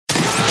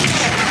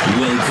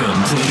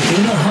Welcome to the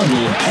Inner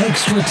Huddle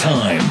Extra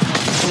Time.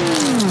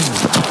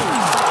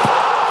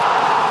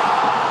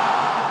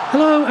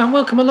 Hello and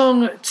welcome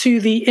along to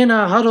the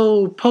Inner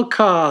Huddle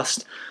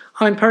podcast.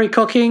 I'm Perry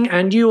Cocking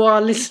and you are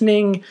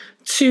listening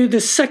to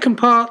the second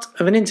part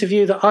of an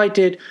interview that I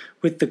did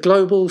with the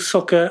Global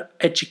Soccer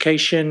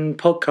Education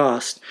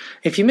podcast.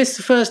 If you missed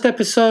the first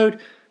episode,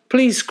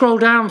 please scroll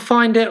down,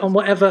 find it on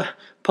whatever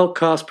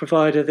podcast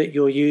provider that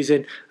you're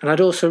using. And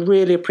I'd also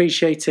really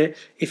appreciate it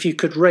if you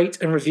could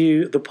rate and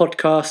review the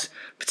podcast,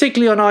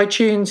 particularly on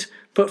iTunes,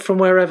 but from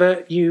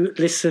wherever you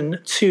listen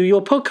to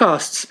your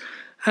podcasts.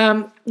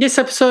 This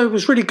episode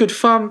was really good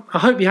fun. I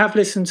hope you have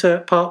listened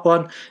to part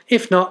one.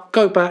 If not,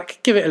 go back,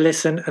 give it a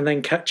listen, and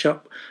then catch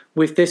up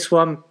with this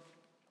one.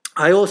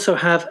 I also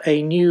have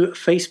a new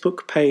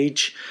Facebook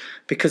page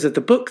because of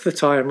the book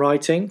that I am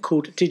writing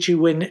called Did You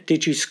Win,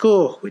 Did You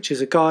Score?, which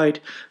is a guide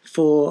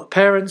for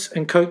parents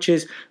and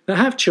coaches that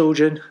have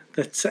children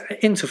that's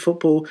into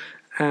football,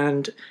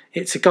 and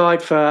it's a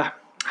guide for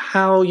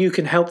how you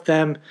can help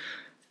them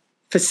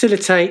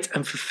facilitate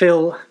and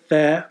fulfill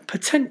their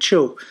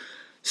potential.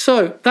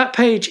 So that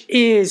page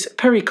is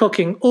Perry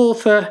Cocking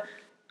Author.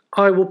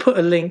 I will put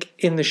a link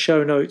in the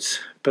show notes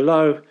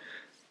below.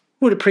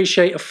 Would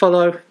appreciate a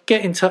follow.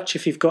 Get in touch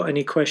if you've got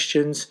any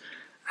questions,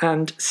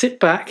 and sit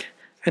back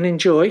and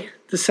enjoy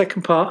the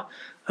second part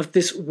of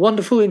this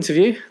wonderful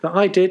interview that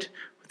I did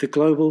with the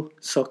Global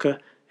Soccer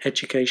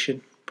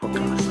Education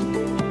podcast.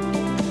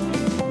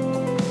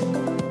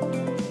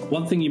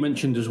 One thing you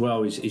mentioned as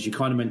well is you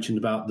kind of mentioned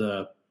about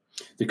the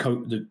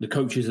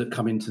coaches that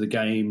come into the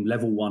game,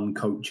 level one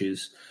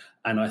coaches,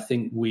 and I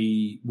think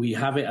we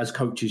have it as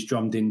coaches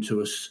drummed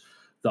into us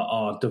that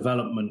our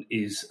development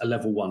is a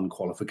level one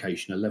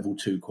qualification, a level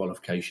two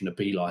qualification, a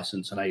B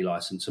license, an A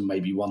license, and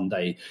maybe one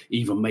day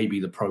even maybe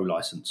the pro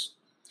license.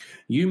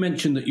 You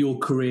mentioned that your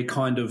career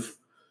kind of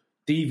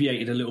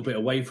deviated a little bit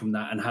away from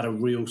that and had a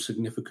real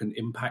significant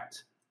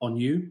impact on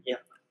you. Yeah.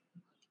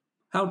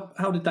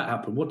 How did that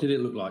happen? What did it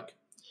look like?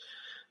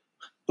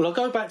 Well, I'll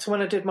go back to when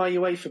I did my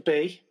UEFA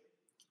B.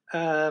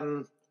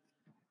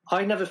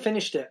 I never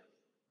finished it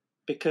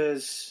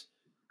because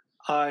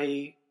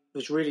I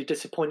was really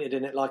disappointed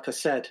in it, like I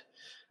said.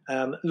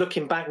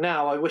 Looking back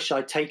now, I wish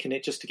I'd taken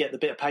it just to get the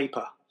bit of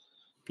paper.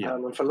 Yeah.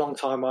 And for a long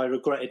time, I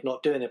regretted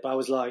not doing it. But I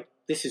was like,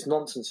 this is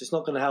nonsense. It's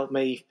not going to help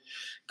me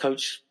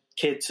coach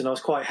kids. And I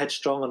was quite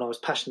headstrong and I was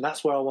passionate.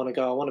 That's where I want to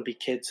go. I want to be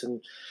kids.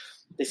 And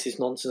this is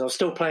nonsense. I was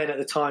still playing at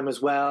the time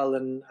as well.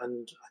 And I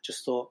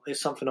just thought it's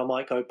something I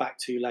might go back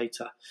to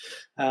later.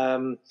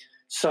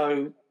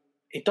 So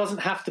it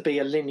doesn't have to be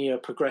a linear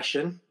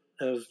progression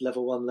of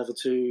level one, level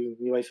two,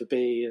 UEFA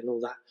B and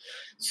all that.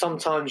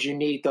 Sometimes you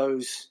need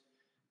those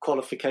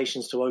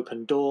qualifications to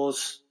open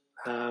doors,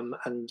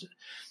 and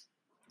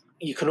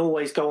you can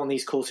always go on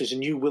these courses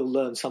and you will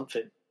learn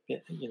something.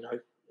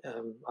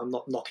 I'm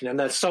not knocking, and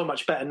they're so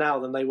much better now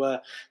than they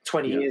were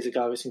 20 years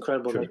ago. It's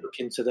incredible. They look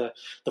into the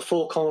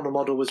four corner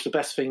model was the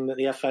best thing that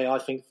the FA, I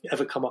think,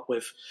 ever come up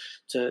with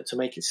to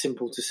make it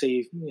simple to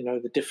see,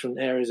 the different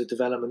areas of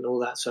development and all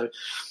that. So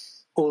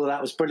all of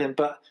that was brilliant.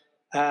 But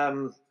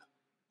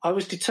I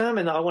was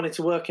determined that I wanted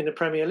to work in the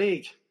Premier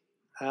League.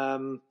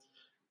 And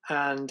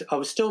I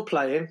was still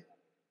playing,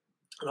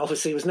 and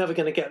obviously was never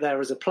going to get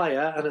there as a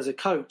player. And as a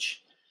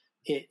coach,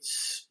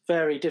 it's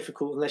very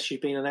difficult unless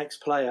you've been an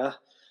ex-player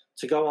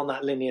to go on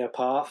that linear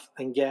path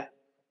and get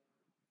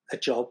a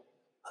job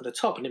at the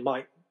top. And it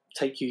might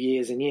take you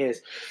years and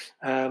years.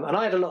 And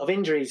I had a lot of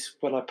injuries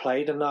when I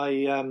played, and I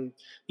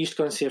used to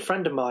go and see a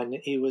friend of mine.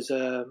 He was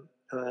a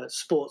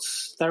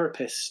sports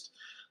therapist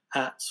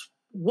at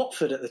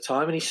Watford at the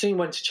time, and he soon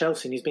went to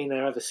Chelsea, and he's been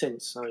there ever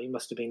since. So he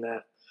must have been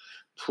there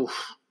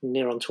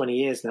near on 20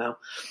 years now.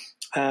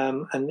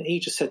 And he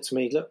just said to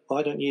me, look,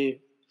 why don't you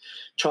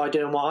try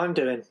doing what I'm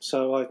doing?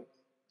 So I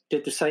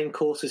did the same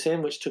course as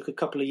him, which took a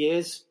couple of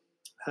years.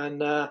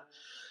 And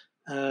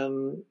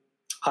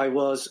I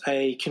was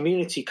a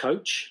community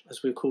coach,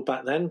 as we were called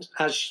back then,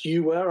 as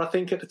you were, I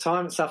think, at the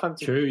time at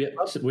Southampton. True, yeah.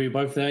 We were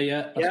both there,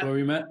 yeah. That's where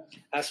we met.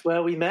 That's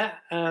where we met,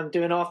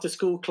 doing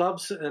after-school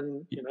clubs.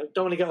 And,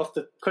 don't want to get off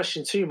the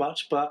question too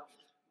much, but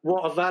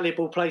what a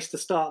valuable place to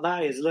start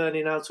that is,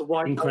 learning how to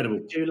wind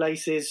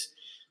shoelaces.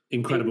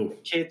 Incredible.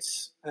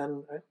 Kids.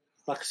 And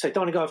like I say,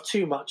 don't want to go off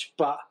too much,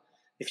 but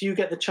if you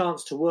get the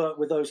chance to work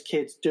with those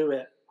kids, do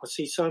it. I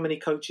see so many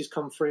coaches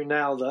come through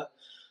now that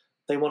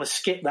they want to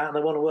skip that and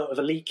they want to work with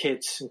elite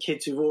kids and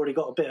kids who've already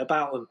got a bit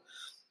about them.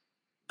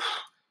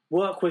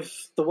 Work with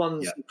the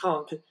ones who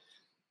can't.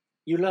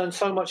 You learn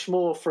so much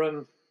more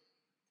from,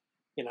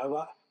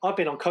 I've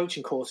been on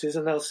coaching courses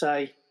and they'll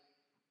say,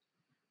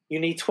 you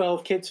need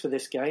 12 kids for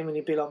this game. And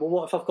you'd be like, well,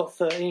 what if I've got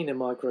 13 in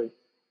my group?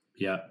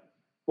 Yeah.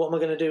 What am I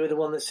going to do with the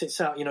one that sits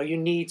out? You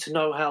need to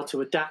know how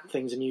to adapt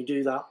things, and you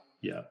do that.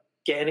 Yeah.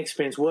 Getting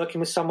experience working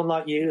with someone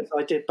like you, as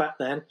I did back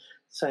then,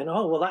 saying,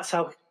 oh, well, that's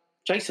how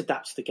Jace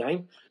adapts the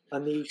game.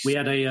 And we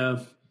had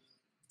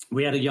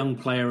a young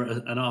player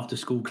at an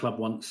after-school club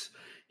once.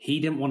 He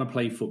didn't want to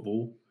play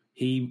football.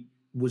 He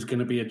was going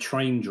to be a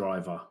train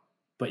driver,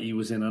 but he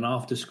was in an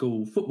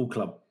after-school football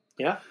club.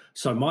 Yeah.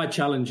 So my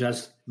challenge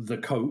as the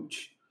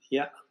coach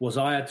was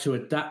I had to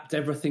adapt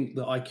everything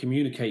that I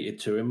communicated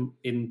to him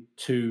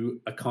into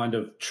a kind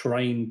of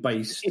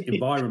train-based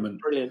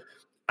environment. Brilliant.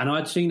 And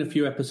I'd seen a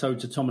few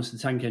episodes of Thomas the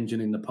Tank Engine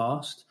in the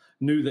past,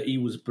 knew that he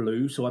was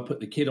blue, so I put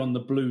the kid on the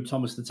blue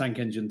Thomas the Tank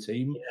Engine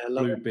team,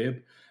 blue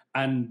bib.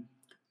 And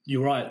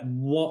you're right,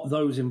 what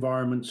those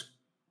environments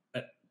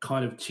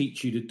kind of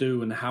teach you to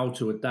do and how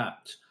to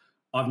adapt,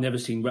 I've never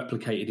seen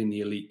replicated in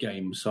the elite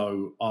game.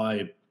 So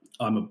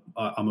I'm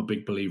a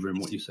big believer in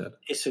what you said.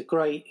 It's a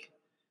great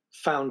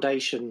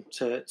foundation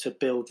to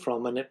build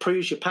from, and it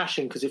proves your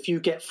passion, because if you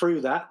get through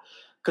that,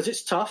 because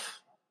it's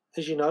tough,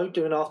 as you know,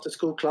 doing after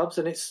school clubs,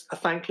 and it's a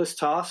thankless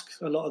task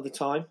a lot of the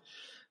time,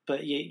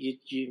 but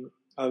you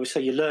I always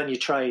say you learn your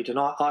trade, and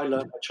I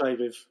learned my trade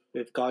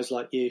with guys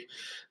like you,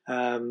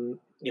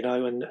 you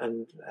know,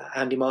 and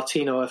Andy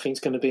Martino, I think, is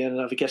going to be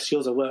another guest of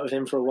yours. I worked with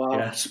him for a while.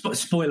 Yeah,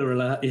 spoiler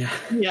alert. Yeah,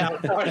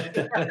 yeah. Sorry.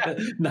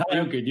 No,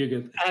 you're good. You're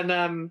good.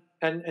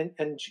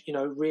 And you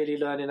know, really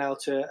learning how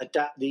to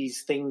adapt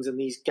these things and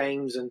these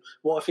games. And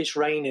what if it's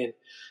raining?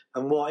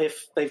 And what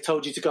if they've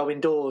told you to go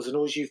indoors and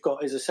all you've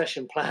got is a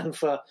session plan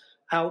for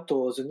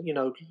outdoors? And, you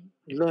know,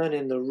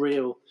 learning the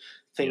real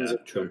things of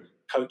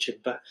coaching.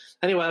 But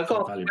anyway, I've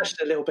got a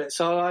question a little bit.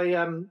 So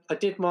I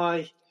did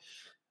my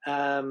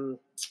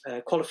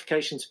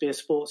qualification to be a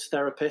sports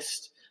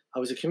therapist. I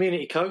was a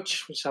community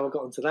coach, which is how I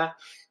got into that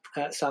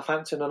at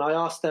Southampton. And I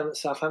asked them at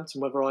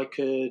Southampton whether I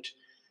could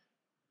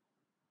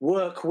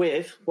work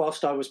with,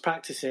 whilst I was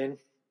practicing,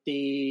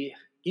 the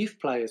youth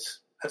players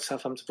at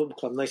Southampton Football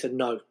Club. And they said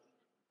no.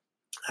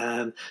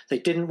 They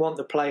didn't want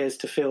the players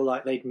to feel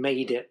like they'd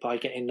made it by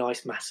getting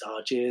nice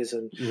massages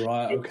and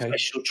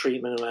special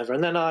treatment and whatever.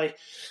 And then I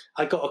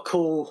got a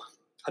call,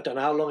 I don't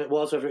know how long it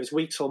was, whether it was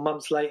weeks or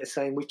months later,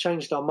 saying, we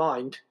changed our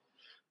mind.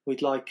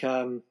 We'd like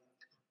you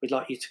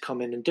to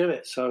come in and do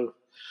it. So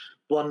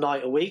one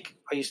night a week,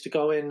 I used to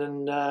go in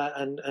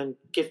and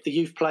give the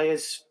youth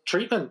players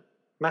treatment,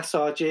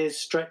 massages,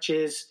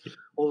 stretches,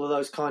 all of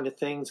those kind of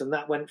things. And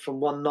that went from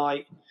one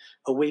night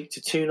a week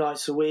to 2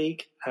 nights a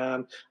week.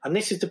 And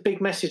this is the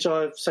big message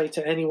I say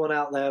to anyone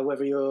out there,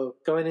 whether you're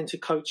going into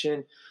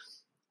coaching,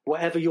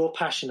 whatever you're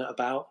passionate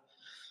about,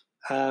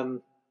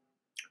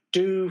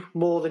 do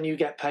more than you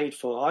get paid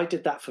for. I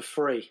did that for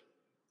free.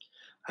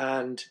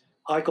 And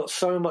I got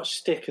so much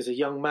stick as a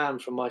young man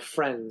from my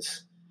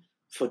friends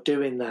for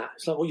doing that.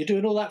 It's like, well, you're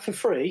doing all that for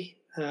free?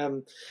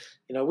 You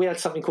know, we had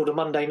something called a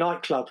Monday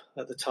night club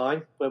at the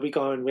time, where we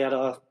go and we had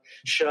our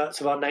shirts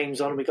with our names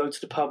on, and we go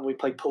to the pub and we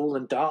play pool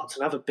and darts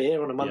and have a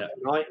beer on a Monday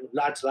night, and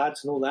lads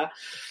and all that.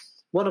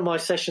 One of my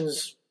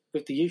sessions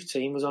with the youth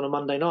team was on a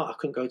Monday night. I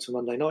couldn't go to a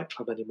Monday night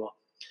club anymore.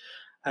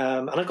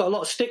 And I got a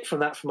lot of stick from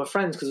that from my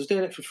friends, because I was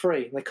doing it for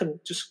free, and they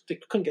couldn't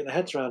get their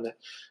heads around it.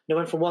 And it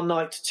went from 1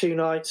 night to 2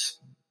 nights.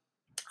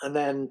 And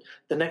then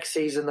the next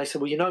season they said,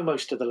 well, you know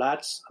most of the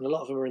lads, and a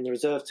lot of them are in the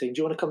reserve team. Do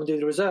you want to come and do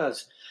the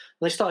reserves?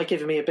 And they started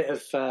giving me a bit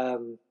of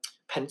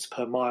pence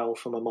per mile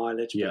for my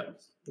mileage. Yeah.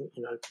 But,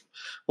 you know,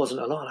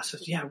 wasn't a lot. And I said,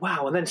 yeah,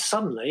 wow. And then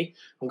suddenly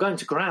I'm going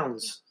to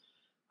grounds,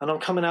 and I'm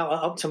coming out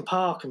at Upton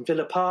Park and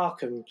Villa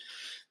Park and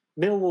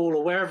Millwall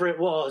or wherever it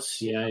was.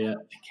 Yeah. I'm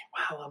thinking,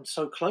 wow, I'm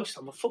so close.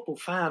 I'm a football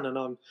fan and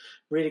I'm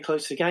really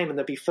close to the game. And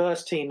there'd be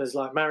first teamers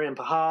like Marian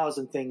Pahars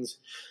and things.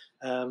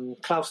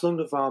 Klaus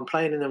Lundgren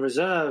playing in the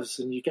reserves,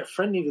 and you get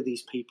friendly with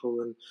these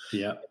people, and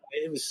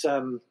it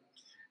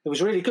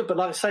was really good. But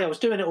like I say, I was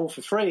doing it all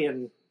for free,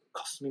 and it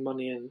cost me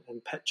money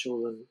and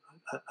petrol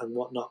and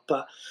whatnot.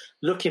 But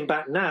looking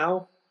back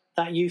now,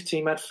 that youth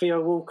team had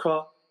Theo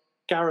Walcott,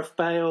 Gareth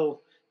Bale,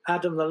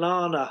 Adam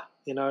Lallana,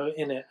 you know,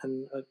 in it,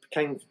 and I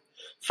became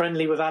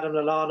friendly with Adam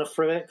Lallana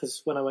through it,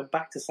 because when I went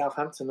back to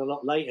Southampton a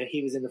lot later,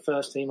 he was in the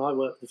first team. I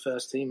worked with the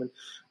first team, and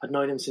I'd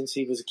known him since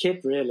he was a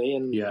kid, really.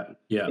 And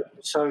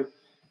so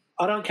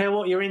I don't care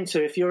what you're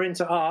into. If you're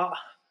into art,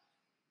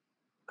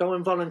 go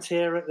and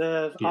volunteer at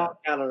the art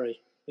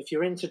gallery. If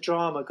you're into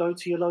drama, go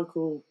to your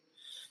local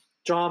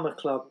drama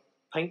club,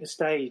 paint the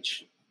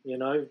stage, you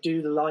know,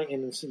 do the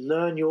lighting, and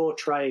learn your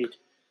trade.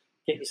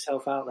 Get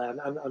yourself out there.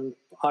 And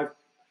I've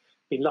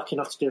been lucky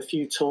enough to do a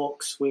few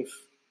talks with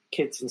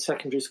kids in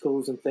secondary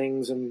schools and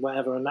things and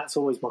whatever, and that's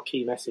always my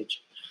key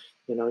message.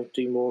 You know,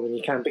 do more than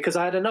you can, because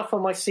I had enough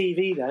on my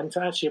CV then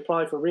to actually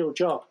apply for a real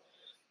job,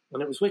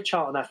 and it was with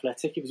Charlton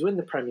Athletic. It was in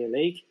the Premier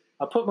League.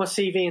 I put my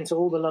CV into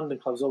all the London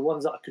clubs, or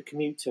ones that I could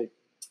commute to.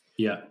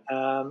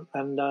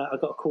 And I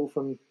got a call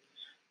from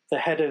the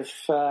head of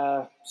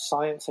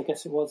science, I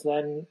guess it was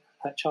then,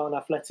 at Charlton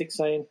Athletic,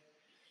 saying,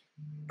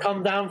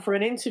 come down for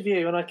an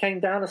interview. And I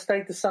came down. I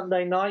stayed the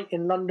Sunday night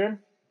in London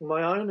on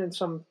my own in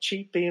some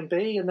cheap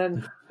B&B, and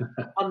then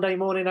Monday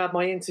morning I had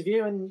my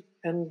interview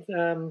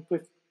and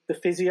with the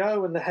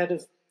physio and the head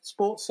of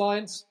sports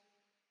science,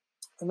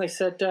 and they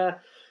said,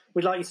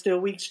 we'd like you to do a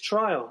week's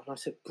trial. And I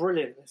said,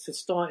 brilliant. I said,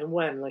 starting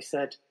when? And they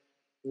said,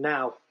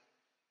 now.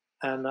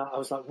 And I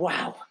was like,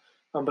 wow,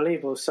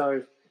 unbelievable.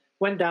 So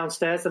went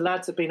downstairs. The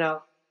lads had been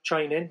out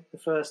training, the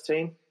first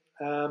team,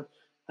 and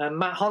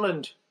Matt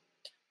Holland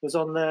was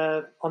on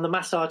the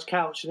massage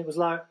couch, and it was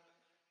like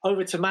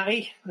over to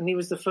Matty, and he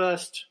was the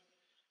first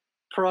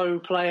pro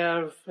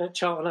player at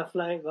Charlton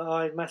Athletic that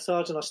I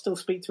massaged, and I still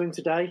speak to him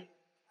today,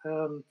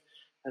 and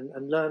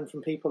learn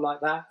from people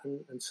like that.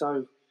 And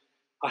so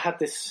I had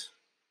this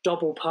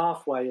double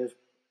pathway of,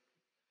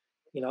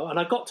 and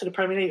I got to the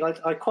Premier League.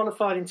 I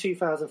qualified in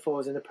 2004, I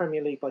was in the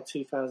Premier League by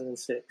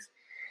 2006.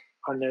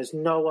 And there's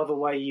no other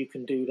way you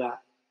can do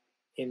that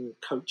in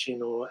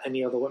coaching or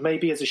any other way.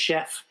 Maybe as a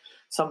chef,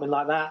 something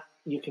like that,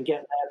 you can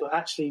get there, but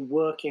actually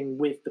working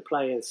with the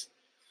players.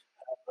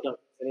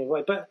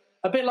 Anyway, but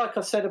a bit like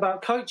I said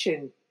about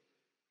coaching,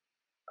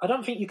 I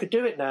don't think you could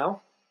do it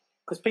now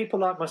because people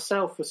like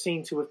myself were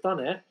seen to have done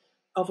it.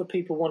 Other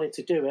people wanted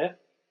to do it.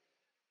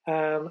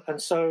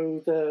 And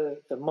so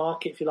the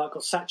market, if you like,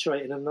 got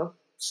saturated, and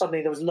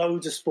suddenly there was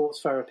loads of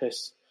sports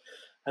therapists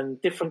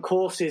and different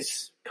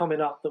courses coming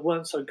up that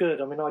weren't so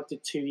good. I mean, I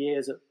did 2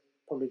 years at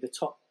probably the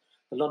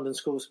London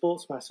School of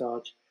Sports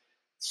Massage.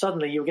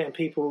 Suddenly you were getting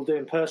people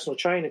doing personal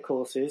trainer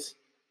courses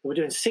who were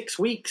doing 6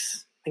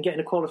 weeks and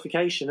getting a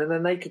qualification, and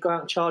then they could go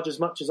out and charge as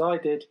much as I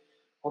did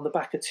on the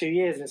back of 2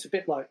 years. And it's a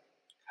bit like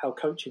how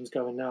coaching's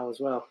going now as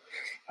well.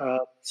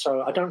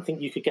 So I don't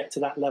think you could get to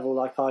that level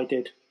like I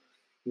did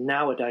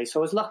nowadays.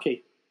 So I was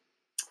lucky.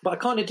 But I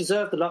kind of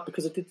deserved the luck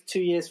because I did the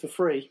 2 years for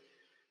free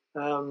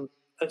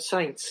at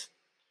Saints.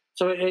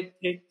 So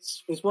it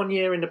was 1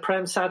 year in the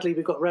Prem. Sadly,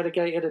 we got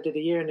relegated. I did a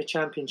year in the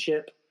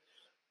Championship.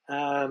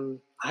 I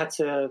had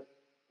to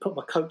put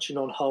my coaching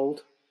on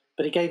hold,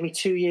 but it gave me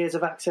 2 years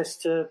of access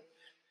to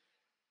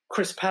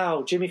Chris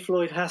Powell, Jimmy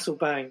Floyd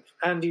Hasselbank,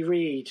 Andy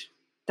Reid,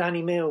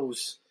 Danny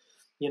Mills,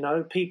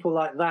 people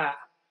like that.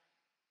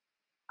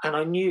 And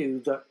I knew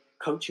that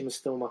coaching was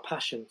still my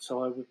passion.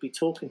 So I would be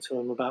talking to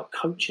them about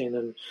coaching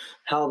and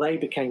how they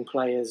became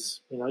players.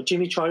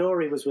 Jimmy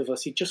Traore was with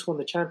us. He just won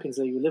the Champions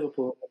League with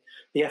Liverpool,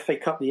 the FA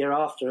Cup the year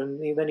after,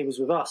 and then he was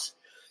with us.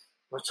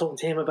 I was talking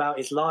to him about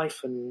his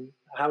life and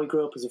how he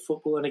grew up as a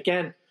footballer. And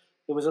again,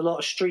 there was a lot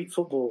of street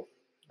football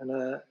and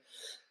a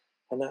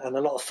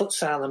lot of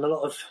futsal and a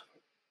lot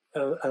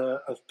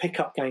of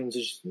pickup games,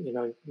 as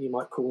you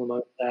might call them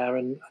over there.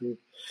 And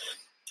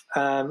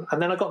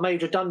then I got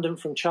made redundant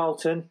from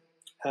Charlton.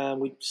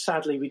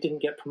 Sadly, we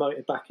didn't get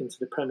promoted back into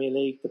the Premier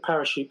League. The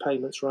parachute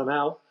payments ran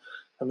out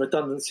and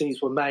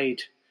redundancies were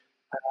made.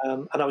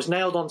 And I was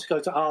nailed on to go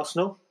to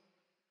Arsenal,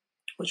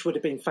 which would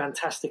have been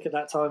fantastic at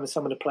that time with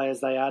some of the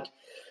players they had.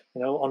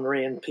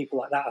 Henry and people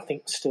like that, I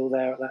think, still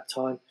there at that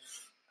time.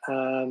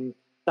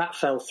 That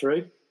fell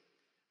through.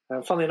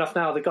 Funnily enough,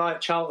 now the guy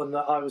at Charlton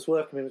that I was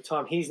working with at the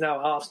time, he's now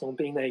at Arsenal and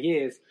been there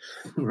years.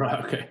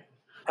 Right, okay.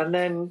 And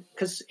then,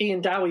 because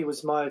Ian Dowie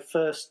was my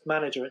first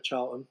manager at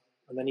Charlton,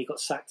 and then he got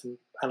sacked and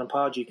Alan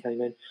Pardew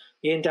came in.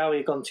 Ian Dowie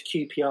had gone to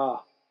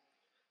QPR,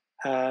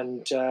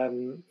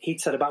 and he'd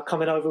said about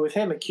coming over with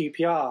him at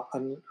QPR,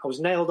 and I was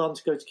nailed on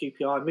to go to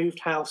QPR. I moved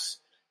house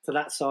to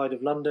that side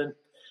of London,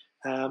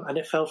 and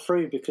it fell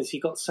through because he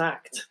got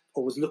sacked,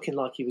 or was looking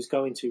like he was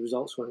going to.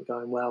 Results weren't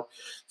going well.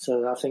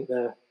 So I think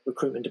the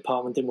recruitment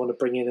department didn't want to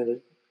bring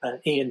in an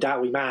Ian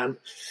Dowie man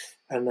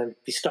and then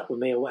be stuck with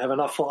me or whatever.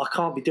 And I thought, I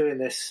can't be doing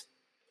this.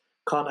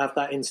 Can't have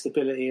that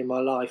instability in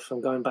my life.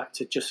 I'm going back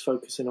to just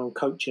focusing on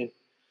coaching.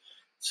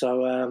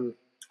 So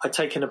I'd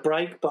taken a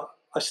break, but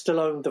I still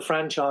owned the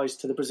franchise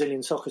to the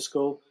Brazilian soccer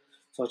school.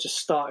 So I just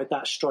started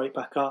that straight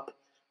back up.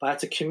 But I had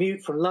to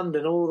commute from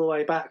London all the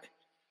way back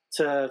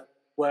to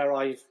where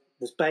I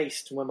was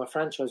based and where my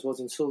franchise was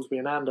in Salisbury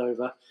and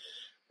Andover.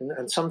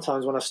 And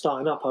sometimes when I was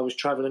starting up, I was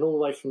travelling all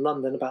the way from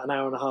London, about an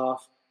hour and a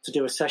half, to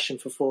do a session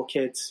for 4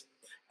 kids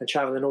and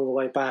travelling all the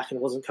way back, and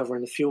it wasn't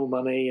covering the fuel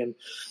money.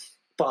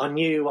 But I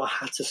knew I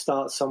had to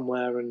start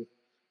somewhere and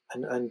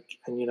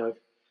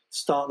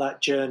start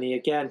that journey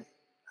again.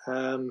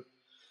 And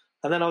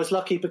then I was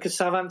lucky because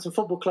Southampton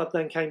Football Club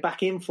then came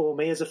back in for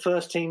me as a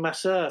first-team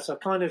masseur. So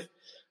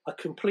I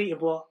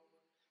completed what,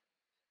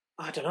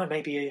 I don't know,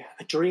 maybe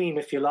a dream,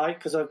 if you like,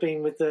 because I've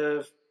been with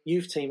the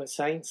youth team at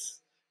Saints,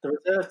 the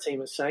reserve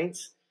team at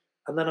Saints,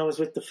 and then I was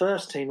with the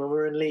first team and we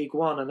were in League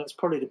One, and that's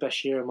probably the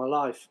best year of my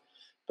life.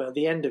 But at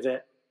the end of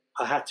it,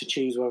 I had to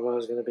choose whether I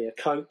was going to be a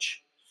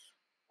coach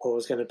or I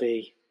was going to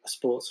be a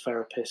sports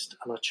therapist,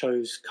 and I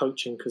chose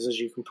coaching because, as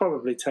you can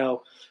probably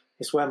tell,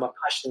 it's where my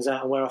passion's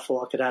at and where I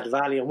thought I could add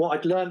value. And what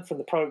I'd learned from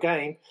the pro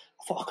game,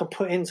 I thought I can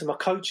put into my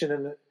coaching,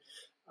 and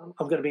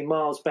I'm going to be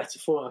miles better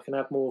for it. I can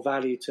add more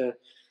value to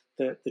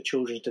the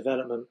children's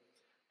development.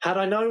 Had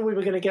I known we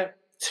were going to get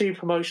 2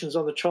 promotions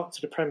on the trot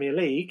to the Premier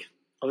League,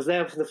 I was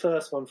there for the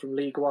first one from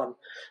League One, and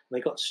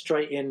they got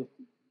straight in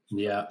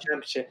the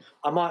Championship.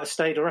 I might have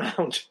stayed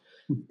around.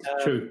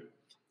 True.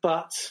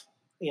 But,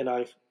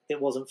 it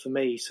wasn't for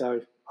me.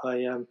 So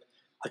I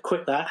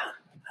quit that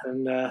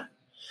and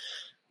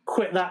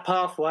quit that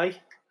pathway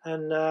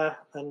and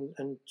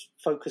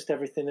focused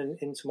everything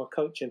into my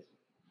coaching.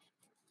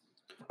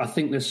 I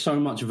think there's so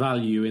much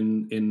value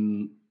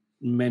in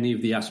many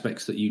of the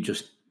aspects that you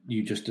just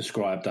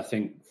described. I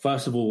think,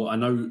 first of all, I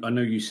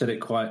know you said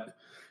it quite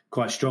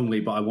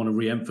strongly, but I want to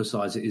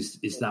re-emphasize it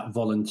is that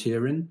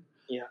volunteering,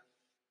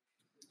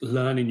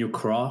 learning your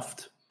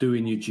craft,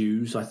 doing your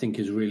dues, I think,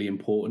 is really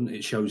important.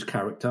 It shows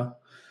character,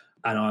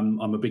 and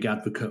I'm a big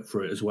advocate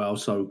for it as well.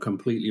 So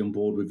completely on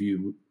board with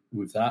you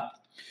with that.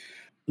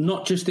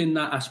 Not just in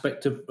that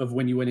aspect of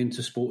when you went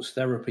into sports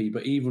therapy,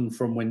 but even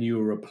from when you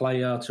were a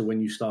player to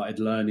when you started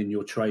learning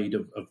your trade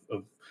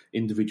of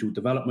individual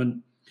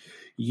development.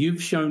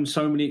 You've shown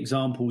so many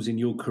examples in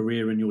your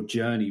career and your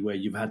journey where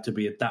you've had to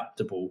be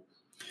adaptable.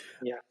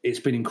 Yeah, it's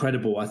been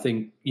incredible. I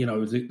think,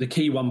 the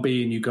key one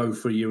being you go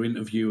for your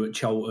interview at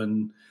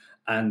Charlton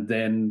and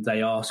then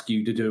they ask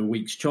you to do a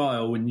week's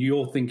trial and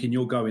you're thinking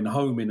you're going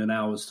home in an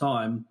hour's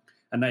time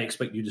and they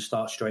expect you to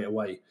start straight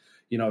away.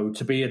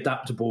 To be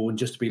adaptable and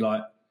just to be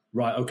like,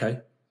 right, okay,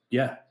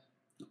 yeah,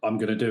 I'm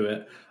going to do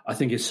it. I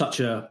think it's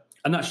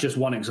and that's just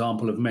one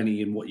example of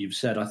many in what you've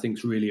said. I think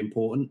it's really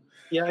important.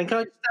 Yeah, and can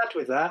I just add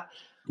with that?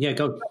 Yeah,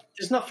 go.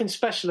 There's nothing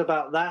special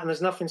about that, and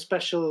there's nothing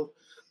special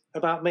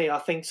about me. I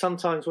think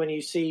sometimes when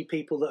you see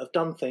people that have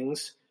done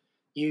things,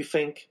 you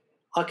think,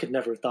 I could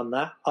never have done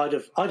that. I'd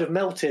have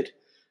melted.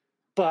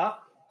 But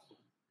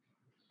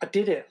I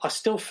did it. I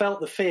still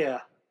felt the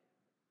fear.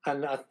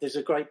 And there's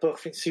a great book,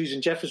 I think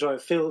Susan Jeffers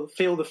wrote, Feel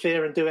the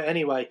Fear and Do It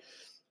Anyway.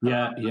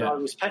 Yeah. I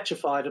was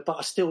petrified, but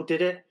I still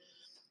did it.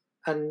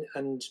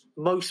 And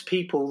most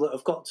people that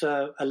have got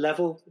to a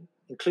level,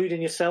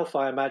 including yourself,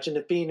 I imagine,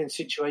 have been in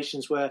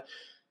situations where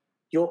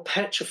you're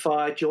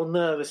petrified, you're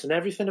nervous, and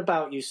everything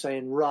about you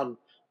saying, run,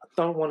 I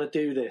don't want to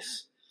do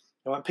this.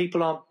 And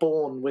people aren't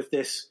born with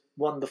this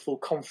wonderful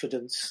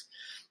confidence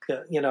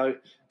that,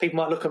 people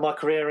might look at my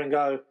career and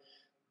go,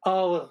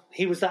 oh,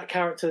 he was that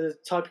character, the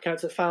type of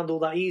character that found all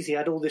that easy,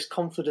 had all this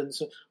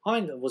confidence.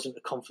 I wasn't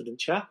a confident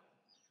chap.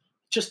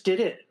 Just did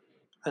it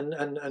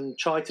and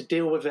tried to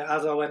deal with it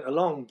as I went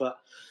along. But,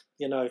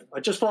 I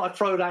just thought I'd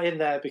throw that in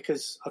there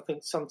because I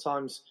think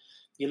sometimes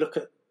you look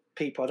at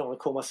people, I don't want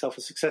to call myself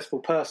a successful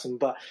person,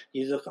 but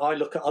I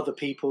look at other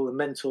people and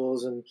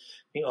mentors and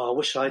think, I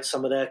wish I had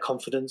some of their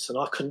confidence and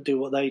I couldn't do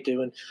what they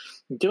do. And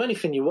do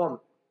anything you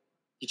want.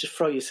 You just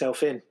throw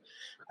yourself in.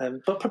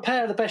 But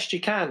prepare the best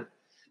you can.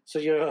 So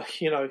the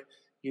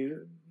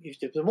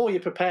more you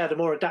prepare, the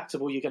more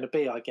adaptable you're going to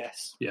be, I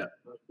guess. Yeah.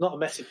 Not a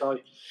message I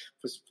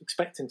was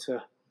expecting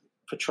to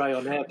portray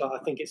on there, but I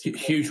think it's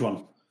huge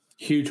one.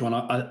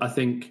 I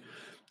think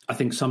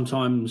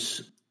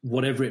sometimes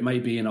whatever it may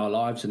be in our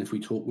lives, and if we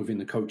talk within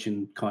the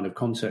coaching kind of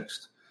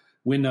context,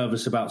 we're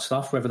nervous about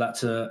stuff, whether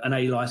that's an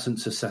A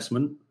license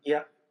assessment.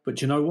 Yeah.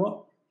 But you know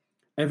what?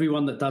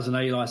 Everyone that does an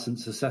A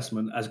license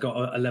assessment has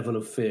got a level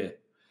of fear.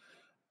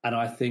 And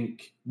I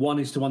think one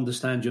is to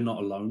understand you're not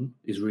alone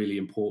is really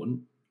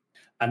important.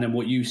 And then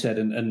what you said,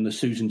 and the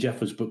Susan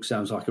Jeffers book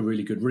sounds like a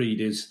really good read,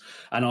 is,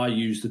 and I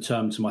use the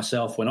term to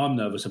myself when I'm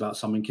nervous about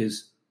something,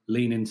 is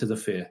lean into the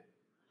fear.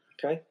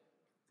 Okay.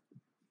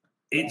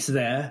 It's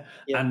there.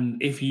 Yeah.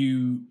 And if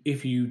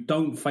you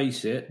don't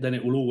face it, then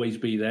it will always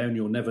be there and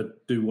you'll never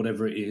do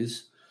whatever it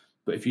is.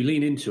 But if you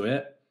lean into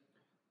it,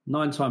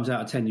 9 times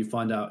out of 10, you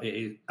find out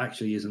it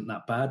actually isn't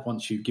that bad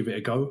once you give it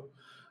a go.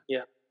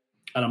 Yeah.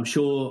 And I'm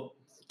sure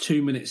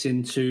 2 minutes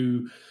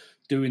into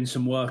doing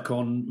some work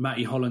on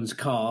Matty Holland's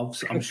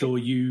calves, I'm sure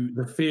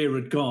the fear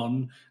had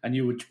gone and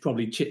you were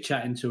probably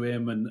chit-chatting to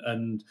him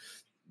and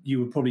you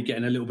were probably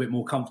getting a little bit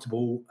more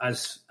comfortable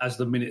as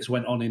the minutes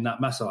went on in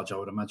that massage, I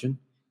would imagine.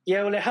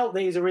 Yeah, well, it helped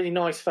that he's a really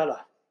nice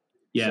fella.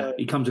 Yeah, so,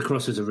 he comes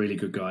across as a really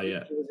good guy,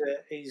 yeah.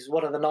 He's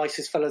one of the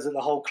nicest fellas at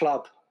the whole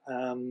club.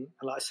 And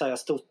like I say, I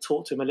still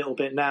talk to him a little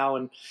bit now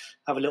and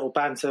have a little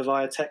banter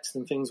via text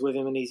and things with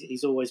him, and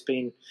he's always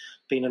been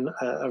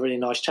a really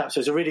nice chap. So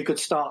it's a really good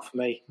start for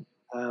me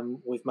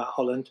with Matt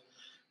Holland.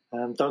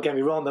 Don't get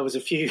me wrong, there was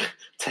a few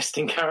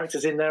testing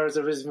characters in there as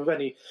there is with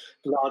any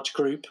large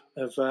group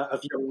of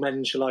young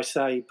men, shall I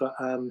say. But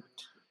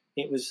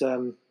it was,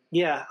 and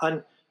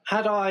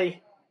had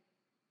I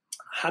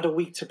had a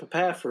week to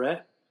prepare for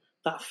it,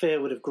 that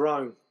fear would have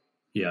grown.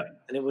 Yeah.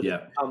 And it would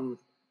have become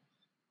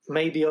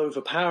maybe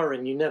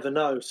overpowering, you never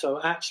know. So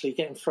actually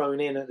getting thrown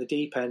in at the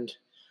deep end,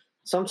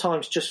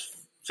 sometimes just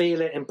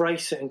feel it,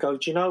 embrace it and go,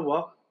 do you know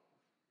what?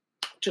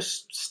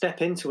 Just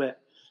step into it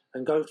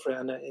and go for it.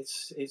 And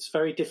it's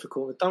very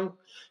difficult. Don't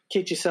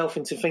kid yourself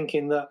into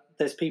thinking that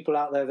there's people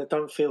out there that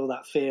don't feel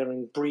that fear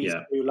and breathe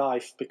through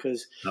life,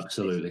 because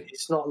absolutely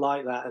it's not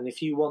like that. And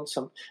if you want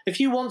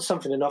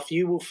something enough,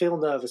 you will feel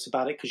nervous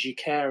about it because you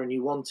care and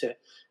you want it.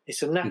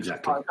 It's a natural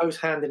part. It goes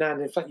hand in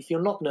hand. In fact, if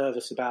you're not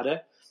nervous about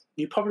it,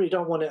 you probably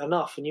don't want it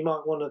enough, and you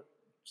might want to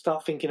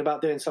start thinking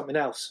about doing something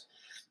else.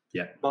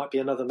 Yeah. Might be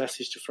another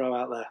message to throw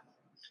out there.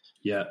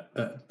 Yeah,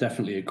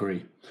 definitely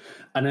agree.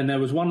 And then there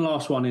was one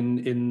last one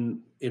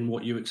in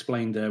what you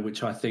explained there,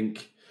 which I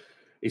think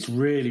is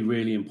really,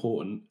 really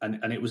important.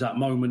 And it was that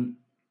moment,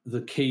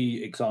 the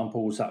key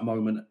example was that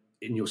moment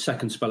in your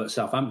second spell at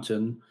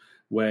Southampton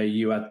where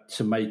you had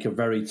to make a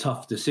very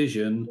tough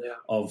decision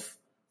of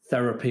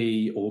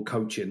therapy or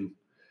coaching.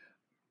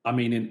 I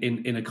mean,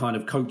 in a kind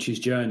of coach's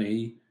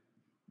journey,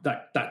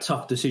 that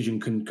tough decision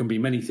can be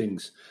many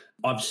things.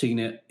 I've seen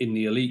it in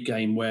the elite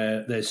game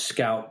where there's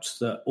scouts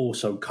that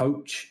also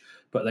coach,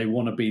 but they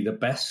want to be the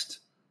best.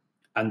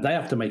 and they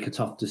have to make a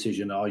tough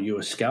decision. Are you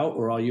a scout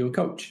or are you a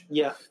coach?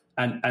 Yeah.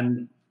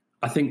 And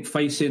I think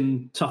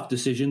facing tough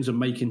decisions and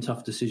making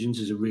tough decisions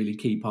is a really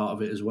key part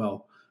of it as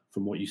well,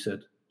 from what you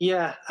said.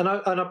 Yeah, and I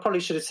probably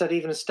should have said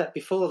even a step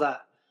before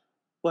that,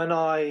 when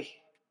I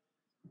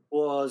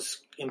was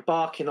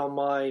embarking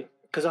on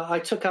because I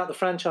took out the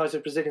franchise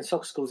of Brazilian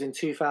soccer schools in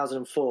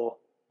 2004,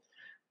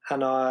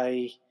 and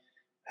I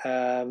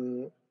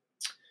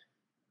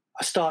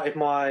started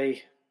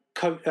my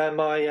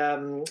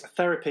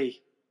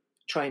therapy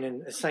training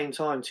at the same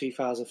time,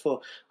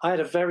 2004. I had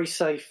a very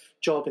safe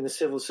job in the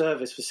civil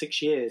service for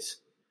 6 years,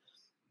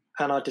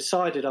 and I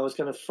decided I was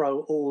going to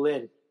throw all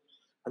in.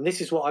 And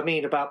this is what I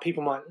mean about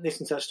people might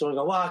listen to that story and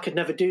go, well, I could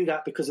never do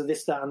that because of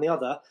this, that, and the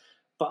other.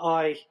 But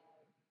I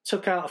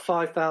took out a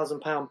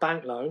 £5,000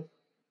 bank loan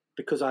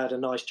because I had a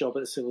nice job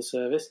at the civil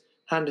service,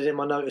 handed in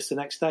my notice the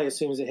next day as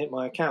soon as it hit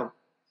my account.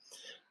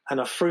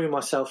 And I threw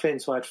myself in.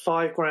 So I had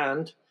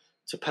 £5,000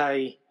 to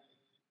pay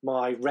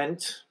my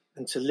rent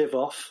and to live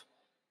off.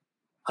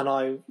 And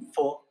I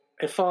thought,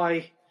 if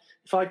I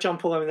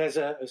jump all over, there's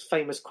a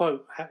famous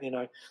quote,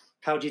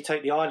 how do you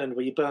take the island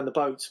where you burn the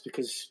boats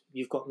because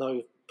you've got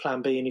no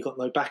plan B and you've got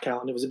no back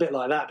out? And it was a bit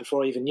like that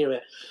before I even knew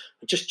it.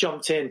 I just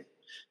jumped in,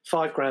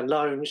 £5,000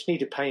 loan, which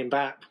needed paying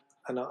back,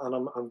 and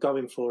I'm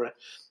going for it.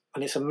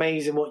 And it's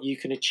amazing what you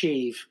can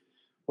achieve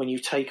when you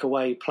take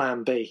away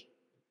plan B.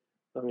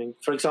 I mean,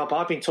 for example,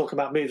 I've been talking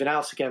about moving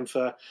house again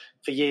for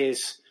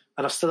years,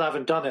 and I still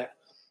haven't done it.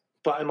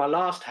 But in my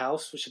last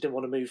house, which I didn't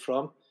want to move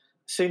from,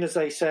 as soon as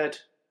they said,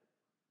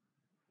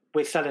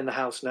 we're selling the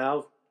house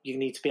now, you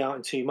need to be out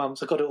in 2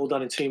 months, I got it all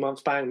done in 2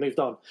 months, bang, moved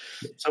on.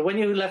 So when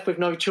you're left with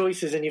no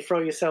choices and you throw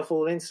yourself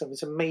all into something,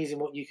 it's amazing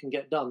what you can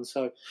get done.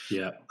 So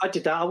yeah, I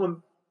did that. I wouldn't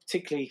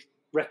particularly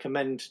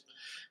recommend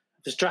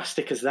as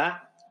drastic as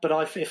that, but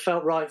it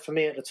felt right for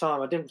me at the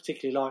time. I didn't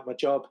particularly like my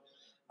job.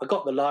 I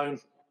got the loan.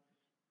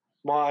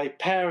 My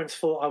parents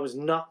thought I was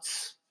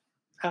nuts,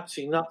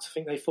 absolutely nuts. I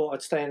think they thought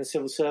I'd stay in the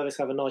civil service,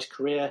 have a nice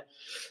career.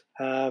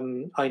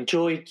 I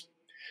enjoyed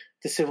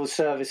the civil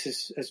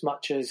service as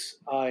much as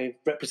I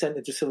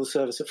represented the civil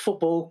service at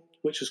football,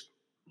 which was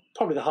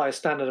probably the highest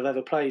standard I've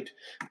ever played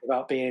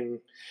without being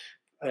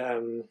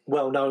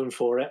well known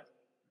for it.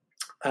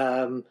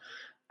 And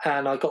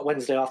I got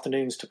Wednesday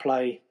afternoons to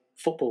play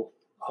football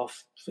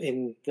off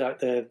in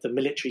the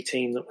military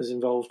team that was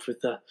involved with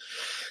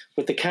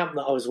the camp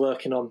that I was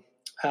working on.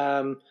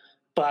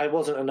 But it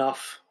wasn't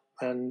enough.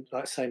 And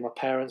like I say, my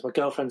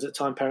girlfriends at the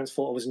time, parents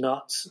thought I was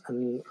nuts.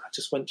 And I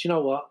just went, you know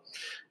what?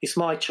 It's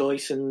my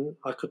choice. And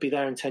I could be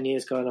there in 10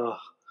 years going, I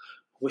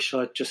wish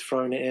I'd just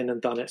thrown it in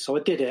and done it. So I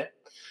did it.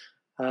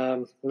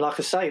 And like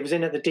I say, it was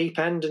in at the deep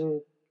end,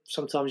 and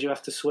sometimes you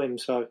have to swim.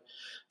 So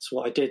that's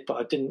what I did. But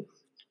I didn't.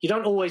 You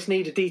don't always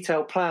need a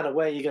detailed plan of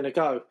where you're going to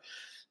go.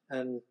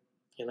 And,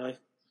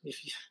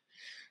 if you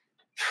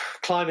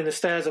climbing the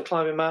stairs or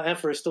climbing Mount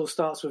Everest all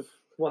starts with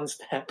one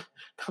step.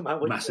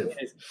 Massive.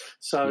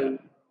 So,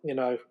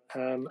 yeah.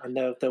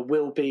 And there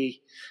will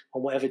be,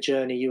 on whatever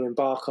journey you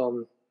embark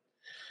on,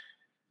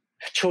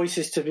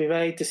 choices to be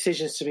made,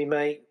 decisions to be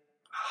made,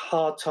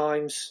 hard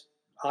times.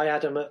 I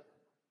had them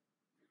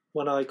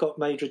when I got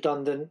made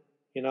redundant.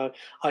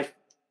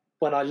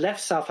 When I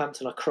left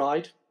Southampton, I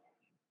cried.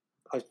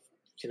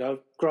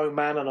 Grown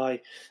man, and I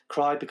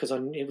cried because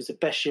it was the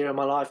best year of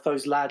my life.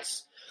 Those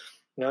lads,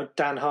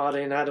 Dan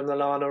Harding, Adam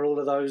Lallana, all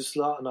of those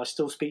lot, and I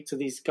still speak to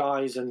these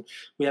guys, and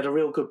we had a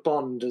real good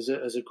bond as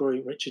a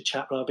group. Richard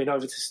Chapman, I've been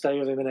over to stay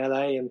with him in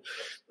LA, and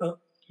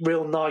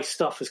real nice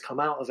stuff has come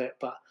out of it.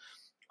 But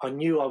I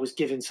knew I was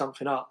giving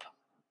something up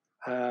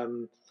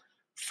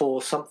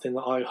for something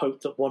that I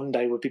hoped that one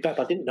day would be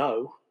better. I didn't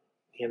know,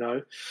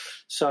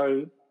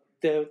 So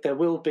there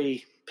will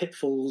be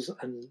pitfalls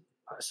and,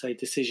 I say,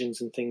 decisions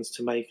and things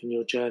to make in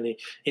your journey.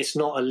 It's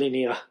not a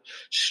linear,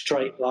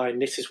 straight line.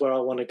 This is where I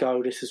want to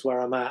go. This is where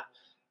I'm at,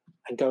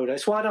 and go there.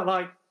 That's why I don't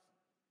like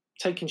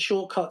taking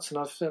shortcuts. And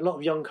a lot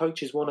of young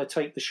coaches want to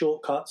take the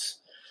shortcuts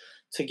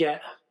to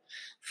get,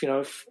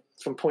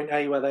 from point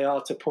A where they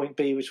are to point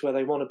B, which is where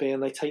they want to be,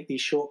 and they take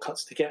these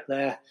shortcuts to get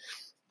there.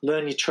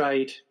 Learn your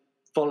trade,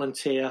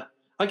 volunteer.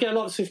 I get a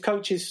lot of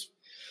coaches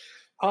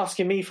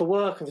asking me for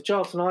work and for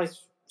jobs, and I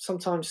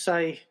sometimes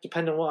say,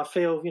 depending on what I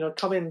feel,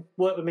 come in,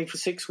 work with me for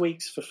 6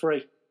 weeks for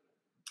free.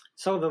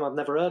 Some of them I've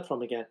never heard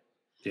from again.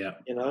 Yeah.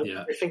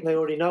 They think they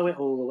already know it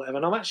all or whatever.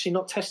 And I'm actually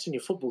not testing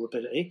your football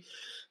ability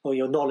or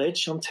your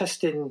knowledge. I'm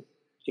testing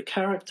your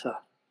character.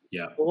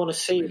 Yeah. I want to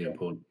see really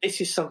important. This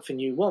is something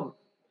you want.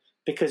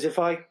 Because if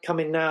I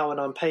come in now and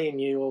I'm paying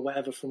you or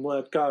whatever from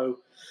word go,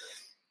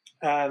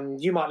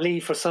 you might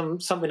leave for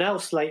something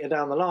else later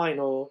down the line,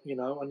 or,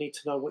 I need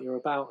to know what you're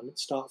about. And it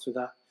starts with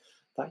that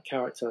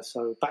character.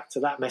 So back to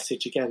that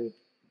message again,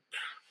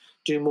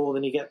 do more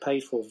than you get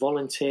paid for,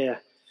 volunteer,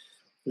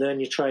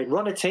 learn your trade,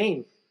 run a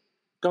team,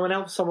 go and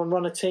help someone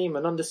run a team,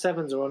 an under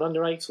sevens or an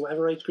under eights or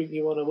whatever age group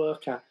you want to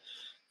work at.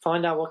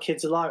 Find out what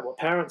kids are like, what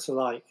parents are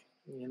like,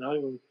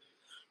 and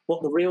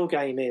what the real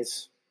game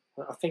is.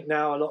 I think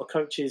now a lot of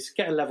coaches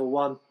get a level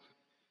 1,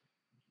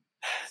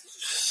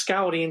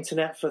 scour the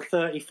internet for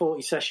 30,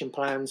 40 session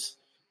plans,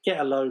 get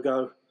a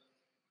logo,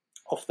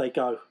 off they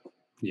go.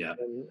 Yeah.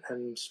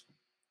 And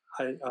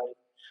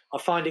I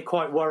find it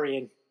quite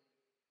worrying,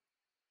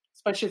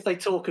 especially if they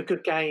talk a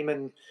good game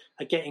and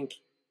are getting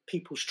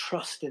people's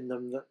trust in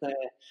them that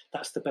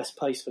that's the best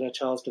place for their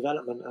child's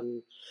development.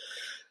 And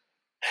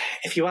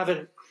if you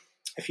haven't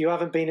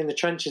been in the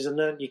trenches and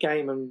learnt your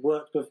game and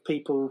worked with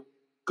people,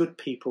 good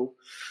people,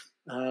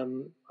 I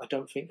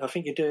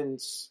think you're doing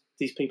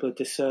these people a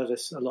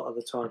disservice a lot of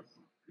the time.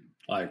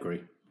 I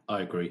agree,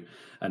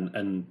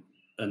 and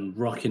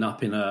rocking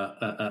up in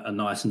a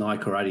nice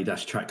Nike or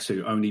Adidas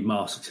tracksuit only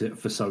masks it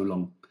for so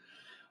long.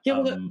 Yeah,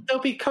 well,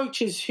 there'll be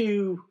coaches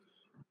who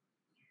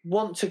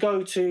want to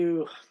go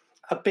to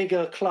a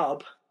bigger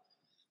club,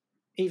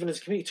 even as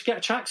a community, to get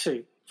a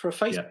tracksuit for a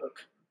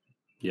Facebook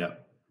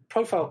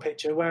profile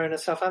picture wearing a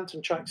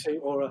Southampton tracksuit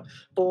or a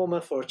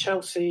Bournemouth or a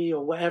Chelsea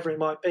or whatever it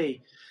might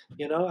be,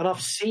 And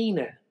I've seen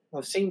it.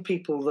 I've seen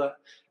people that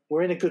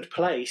were in a good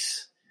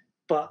place,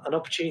 but an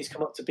opportunity's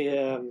come up to be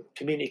a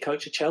community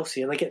coach at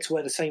Chelsea, and they get to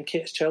wear the same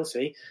kit as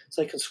Chelsea,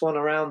 so they can swan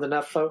around and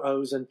have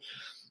photos, and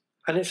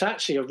it's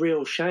actually a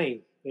real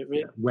shame.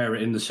 Wear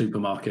it in the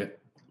supermarket.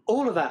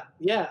 All of that,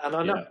 yeah. And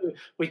I know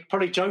we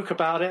probably joke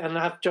about it and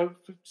have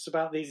jokes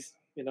about these,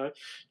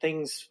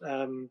 things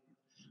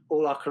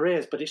all our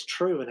careers, but it's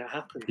true and it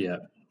happens. Yeah,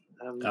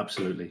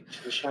 absolutely.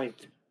 It's a shame.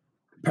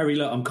 Perry,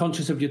 look, I'm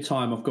conscious of your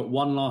time. I've got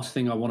one last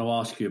thing I want to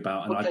ask you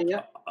about,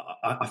 and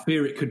I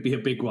fear it could be a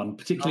big one,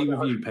 particularly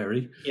with you,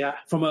 Perry. Yeah.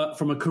 From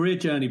a career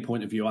journey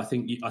point of view, I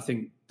think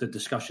the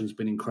discussion's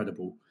been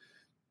incredible.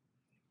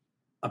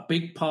 A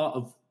big part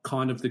of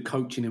kind of the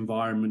coaching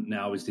environment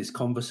now is this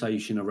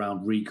conversation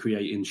around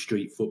recreating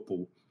street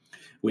football,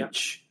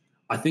 which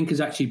I think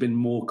has actually been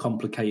more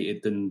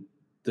complicated than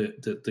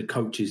the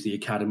coaches, the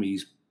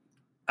academies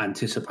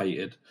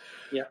anticipated.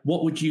 Yeah.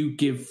 What would you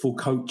give for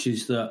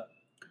coaches that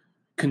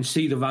can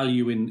see the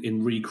value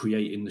in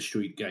recreating the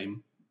street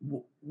game?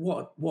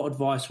 What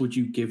advice would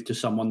you give to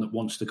someone that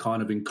wants to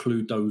kind of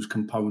include those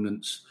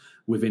components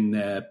within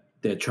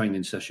their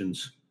training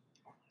sessions?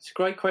 It's a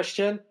great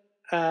question.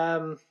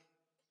 I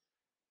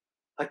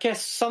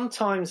guess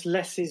sometimes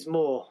less is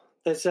more.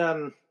 There's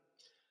a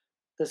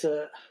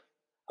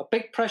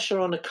big pressure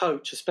on a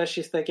coach,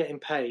 especially if they're getting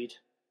paid,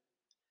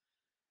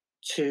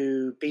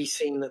 to be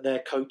seen that they're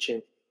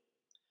coaching.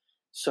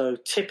 So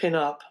tipping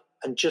up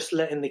and just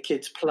letting the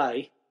kids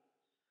play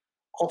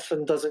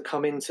often doesn't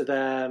come into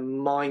their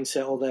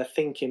mindset or their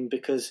thinking,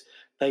 because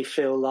they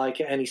feel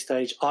like at any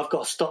stage, I've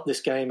got to stop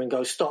this game and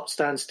go, stop,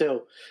 stand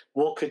still.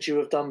 What could you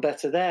have done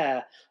better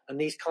there? And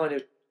these kind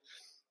of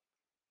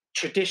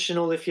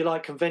traditional, if you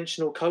like,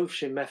 conventional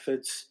coaching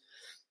methods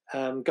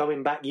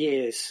going back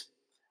years.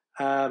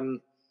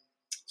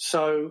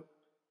 So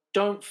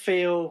don't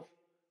feel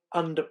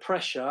under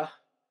pressure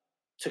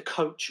to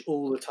coach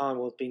all the time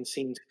or being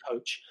seen to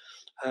coach.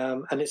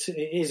 And it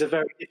is a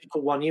very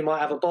difficult one. You might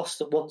have a boss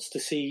that wants to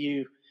see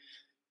you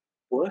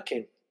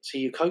working, see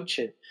you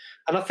coaching.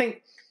 And I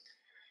think,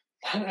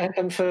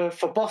 and for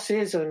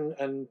bosses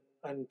and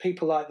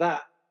people like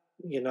that,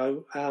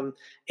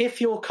 if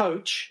your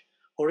coach,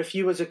 or if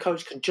you as a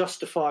coach can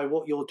justify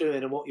what you're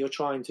doing and what you're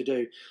trying to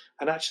do.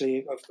 And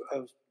actually,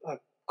 I've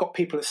got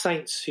people at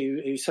Saints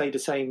who say the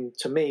same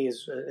to me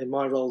as in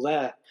my role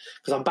there,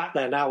 because I'm back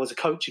there now as a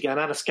coach again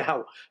and a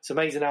scout. It's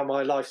amazing how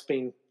my life's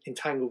been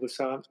entangled with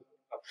Southampton.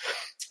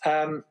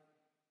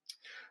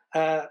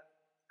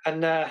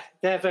 And they're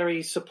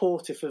very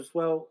supportive of,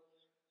 well,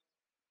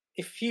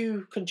 if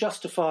you can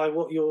justify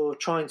what you're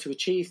trying to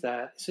achieve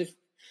there, so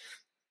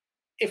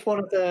if one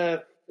of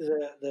the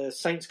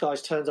Saints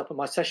guys turns up at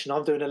my session,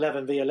 I'm doing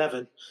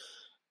 11v11,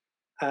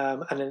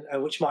 and then,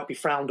 which might be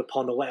frowned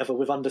upon or whatever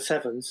with under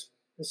sevens,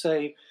 and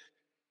say,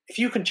 if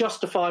you can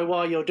justify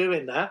why you're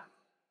doing that,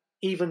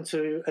 even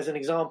as an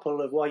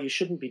example of why you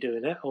shouldn't be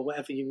doing it or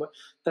whatever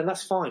then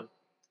that's fine,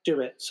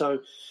 do it. So,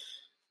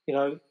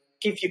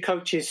 give your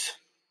coaches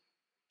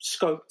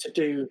scope to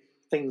do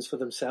things for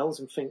themselves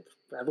and think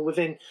whatever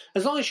within,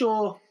 as long as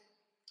your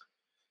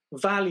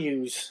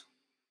values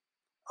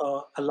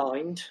are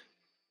aligned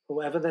or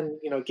whatever, then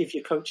give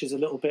your coaches a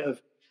little bit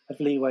of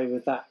leeway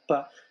with that.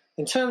 But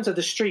in terms of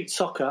the street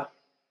soccer,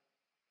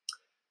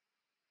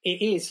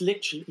 it is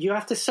literally, you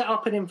have to set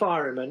up an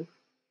environment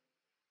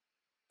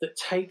that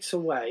takes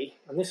away,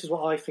 and this is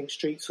what I think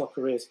street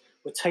soccer is,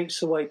 it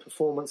takes away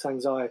performance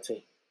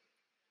anxiety.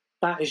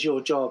 That is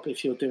your job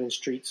if you're doing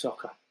street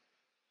soccer.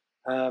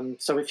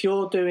 So if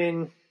you're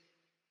doing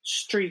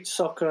street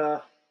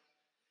soccer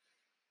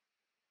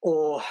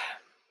or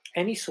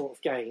any sort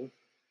of game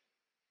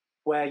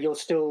where you're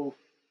still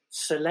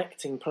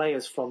selecting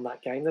players from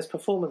that game, there's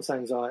performance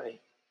anxiety.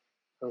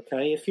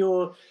 Okay, if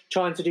you're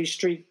trying to do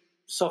street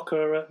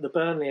soccer at the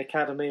Burnley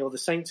Academy or the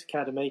Saints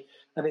Academy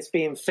and it's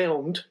being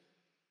filmed,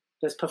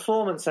 there's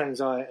performance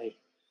anxiety.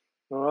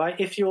 All right,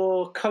 if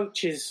your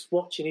coach is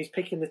watching, he's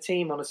picking the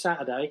team on a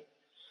Saturday,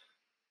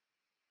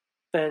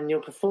 then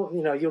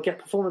you'll get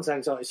performance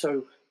anxiety.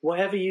 So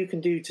whatever you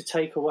can do to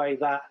take away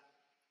that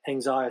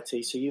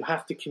anxiety, so you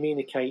have to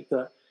communicate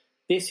that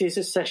this is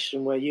a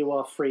session where you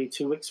are free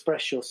to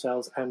express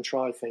yourselves and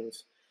try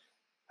things.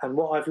 And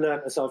what I've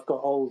learned as I've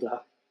got older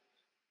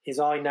is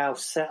I now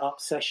set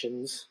up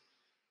sessions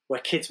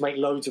where kids make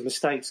loads of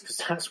mistakes, because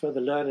that's where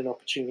the learning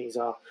opportunities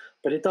are.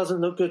 But it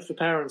doesn't look good for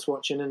parents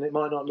watching, and it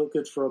might not look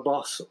good for a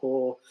boss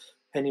or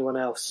anyone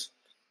else.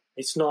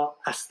 It's not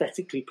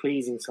aesthetically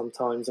pleasing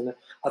sometimes. And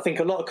I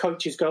think a lot of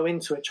coaches go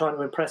into it trying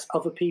to impress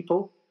other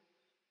people.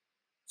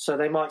 So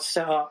they might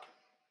set up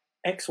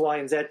X, Y,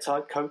 and Z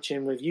type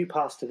coaching with you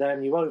pass to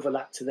them, you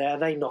overlap to there,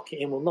 they knock it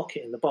in, we'll knock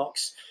it in the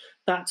box.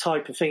 That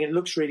type of thing. It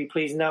looks really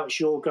pleasing. Now it's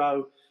your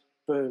go.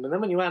 Boom. And then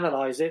when you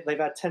analyse it, they've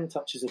had 10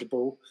 touches of the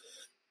ball.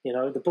 You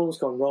know, the ball's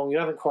gone wrong. You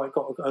haven't quite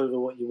got over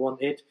what you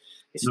wanted.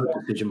 It's no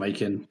decision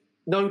making.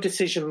 No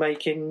decision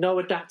making, no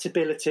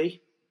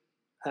adaptability,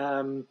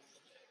 and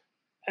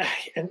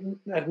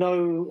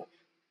no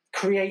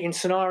creating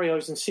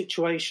scenarios and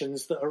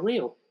situations that are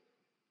real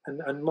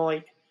and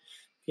might,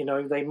 you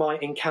know, they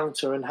might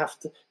encounter and have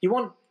to. You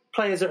want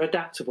players that are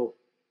adaptable.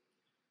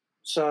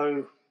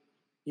 So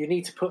you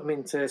need to put them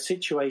into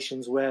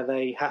situations where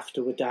they have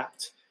to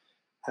adapt.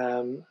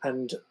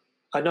 And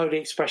I know the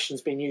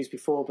expression's been used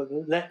before, but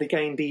let the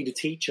game be the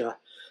teacher.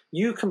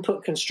 You can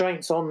put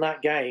constraints on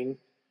that game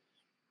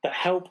that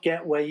help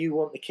get where you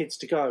want the kids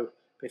to go.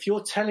 But if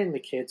you're telling the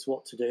kids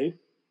what to do,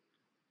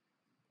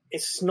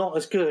 it's not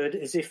as good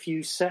as if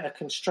you set a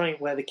constraint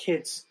where the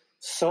kids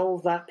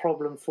solve that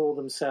problem for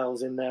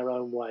themselves in their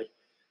own way.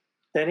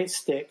 Then it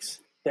sticks,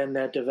 then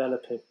they're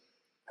developing.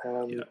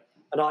 And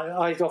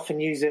I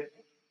often use it,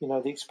 you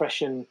know, the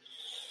expression,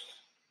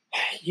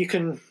 you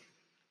can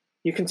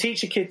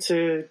teach a kid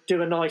to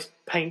do a nice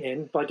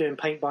painting by doing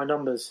paint by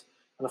numbers.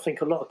 And I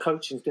think a lot of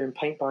coaching is doing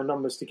paint by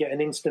numbers to get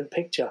an instant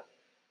picture.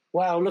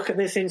 Wow, look at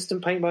this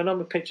instant paint by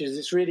number pictures.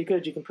 It's really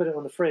good. You can put it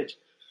on the fridge.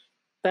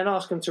 Then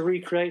ask them to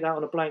recreate that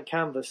on a blank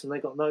canvas and they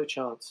got no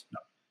chance.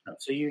 No.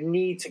 So you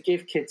need to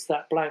give kids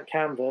that blank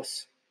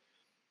canvas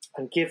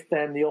and give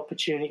them the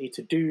opportunity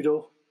to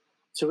doodle,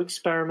 to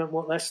experiment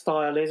what their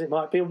style is. It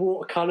might be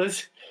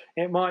watercolours,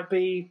 it might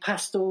be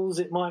pastels,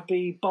 it might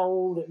be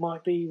bold, it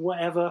might be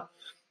whatever.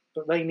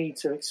 But they need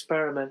to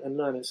experiment and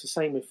learn. It's the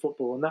same with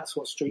football, and that's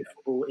what street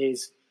football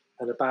is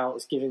and about,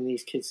 is giving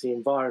these kids the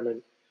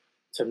environment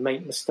to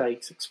make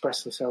mistakes,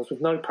 express themselves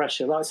with no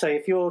pressure. Like I say,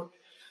 if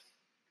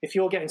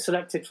you're getting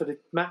selected for the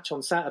match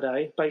on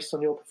Saturday based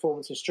on your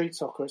performance in street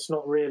soccer, it's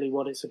not really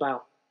what it's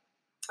about.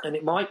 And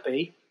it might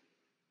be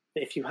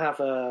that if you have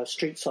a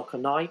street soccer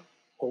night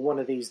or one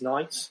of these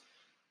nights,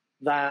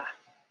 that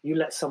you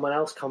let someone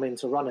else come in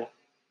to run it.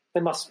 They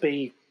must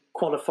be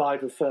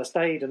qualified with first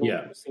aid and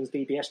all those things,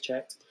 DBS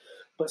checked.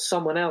 But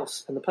someone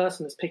else, and the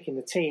person that's picking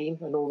the team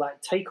and all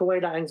that, take away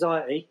that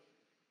anxiety,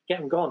 get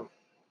them gone.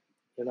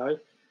 You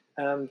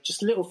know,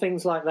 just little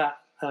things like that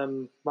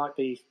might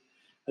be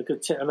a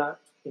good tip. And that,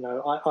 you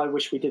know, I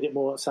wish we did it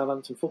more at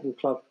Southampton Football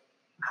Club.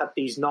 Had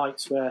these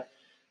nights where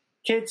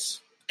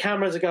kids,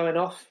 cameras are going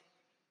off.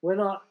 We're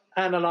not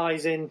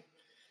analysing,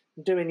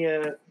 doing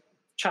your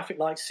traffic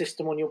light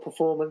system on your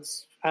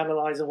performance,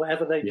 analysing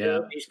whatever they do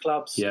at these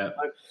clubs, you know,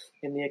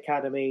 in the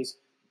academies.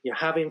 You're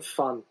having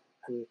fun,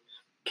 and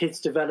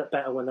kids develop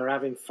better when they're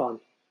having fun,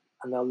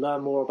 and they'll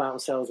learn more about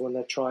themselves when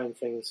they're trying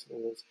things.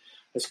 And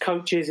as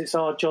coaches, it's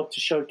our job to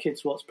show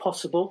kids what's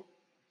possible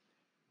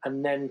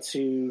and then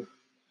to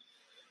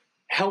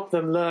help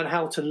them learn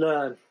how to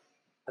learn.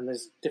 And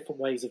there's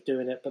different ways of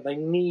doing it, but they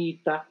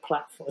need that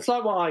platform. It's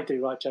like what I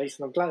do, right,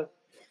 Jason? I'm glad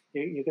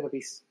you're going to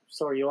be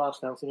sorry you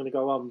asked now, so I'm going to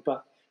go on.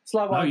 But it's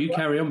like what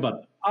carry on,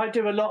 bud. I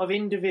do a lot of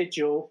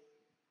individual,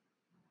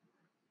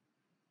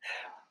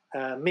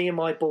 me and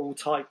my ball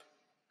type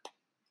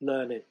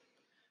learning,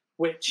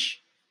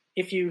 which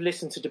if you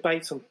listen to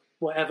debates on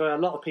whatever, a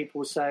lot of people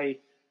will say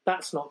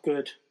that's not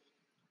good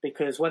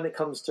because when it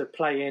comes to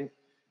playing,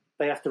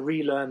 they have to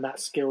relearn that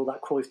skill,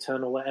 that Cruyff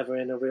turn or whatever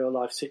in a real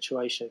life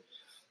situation.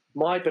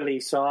 My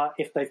beliefs are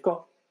if they've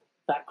got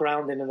that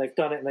grounding and they've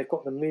done it and they've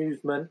got the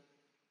movement,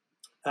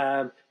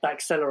 that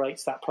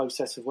accelerates that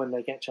process of when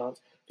they get a chance.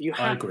 But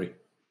I agree.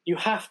 You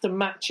have to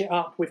match it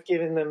up with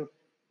giving them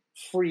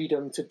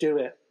freedom to do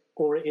it,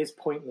 or it is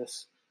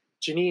pointless.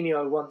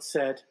 Juninho once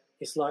said,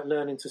 it's like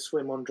learning to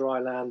swim on dry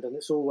land, and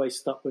it's always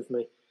stuck with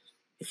me.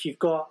 If you've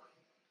got,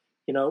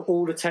 you know,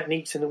 all the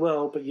techniques in the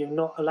world, but you're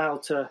not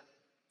allowed to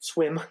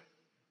swim,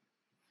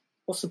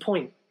 what's the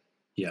point?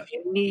 Yeah.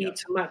 You need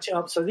to match it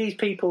up. So these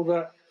people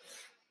that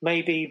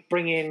maybe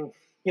bring in,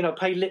 you know,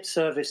 pay lip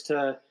service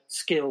to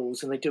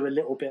skills and they do a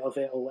little bit of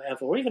it or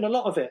whatever, or even a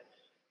lot of it,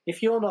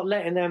 if you're not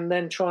letting them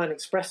then try and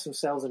express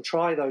themselves and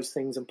try those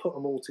things and put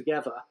them all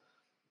together,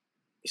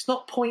 it's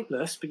not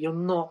pointless, but you're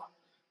not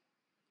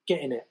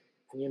getting it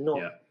and you're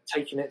not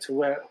taking it to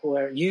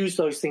where use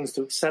those things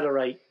to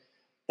accelerate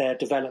their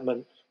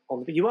development.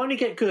 But you only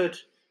get good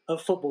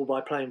at football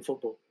by playing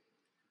football.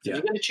 So if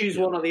you're going to choose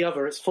one or the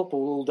other, it's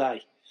football all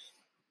day.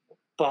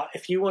 But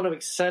if you want to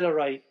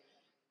accelerate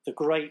the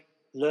great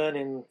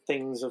learning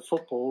things of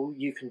football,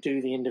 you can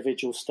do the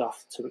individual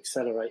stuff to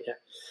accelerate it.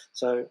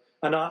 So,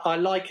 and I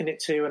liken it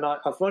to, and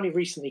I've only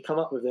recently come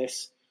up with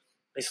this,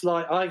 It's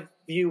like, I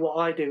view what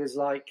I do as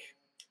like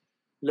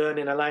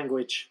learning a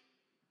language.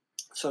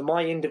 So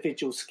my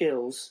individual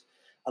skills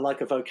are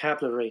like a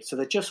vocabulary. So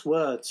they're just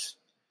words.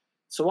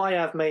 So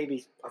I've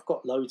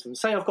got loads of them.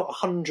 Say I've got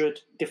 100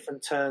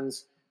 different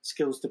turns,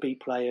 skills to beat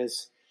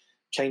players,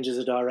 changes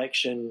of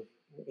direction,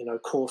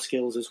 core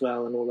skills as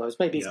well, and all those.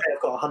 Maybe say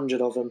I've got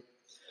 100 of them.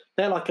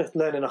 They're like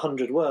learning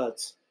 100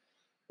 words.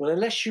 Well,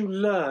 unless you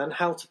learn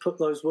how to put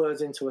those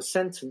words into a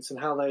sentence and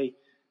how they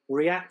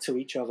react to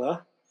each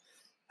other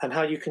and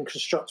how you can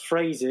construct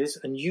phrases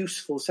and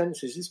useful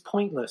sentences, it's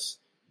pointless.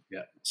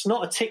 Yeah. It's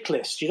not a tick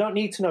list. You don't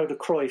need to know the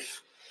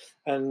Cruyff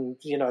and,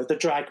 the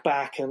drag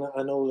back and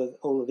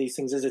all of these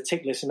things as a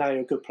tick list and now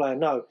you're a good player.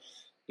 No,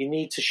 you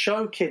need to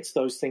show kids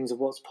those things of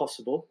what's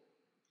possible.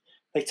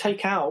 They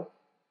take out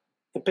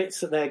the bits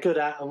that they're good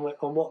at and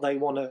what they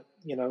want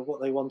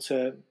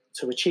to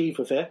achieve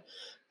with it.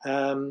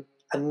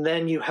 And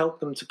then you help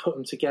them to put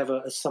them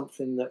together as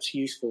something that's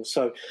useful.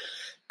 So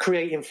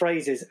creating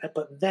phrases,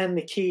 but then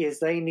the key is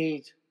they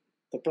need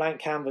the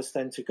blank canvas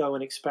then to go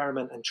and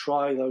experiment and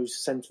try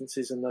those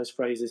sentences and those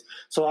phrases.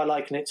 So I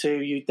liken it to,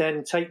 you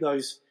then take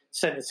those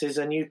sentences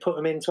and you put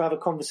them in to have a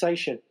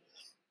conversation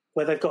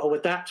where they've got to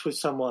adapt with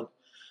someone.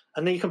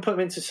 And then you can put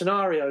them into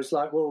scenarios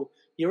like, well,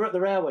 you're at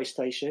the railway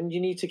station, you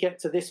need to get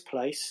to this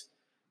place,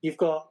 you've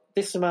got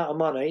this amount of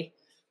money,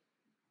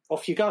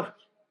 off you go.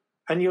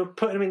 And you're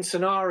putting them in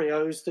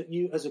scenarios that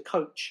you, as a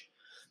coach,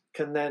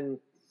 can then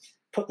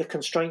put the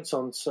constraints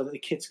on so that the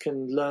kids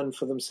can learn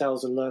for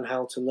themselves and learn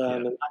how to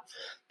learn. Yeah. And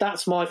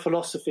that's my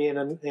philosophy in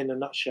a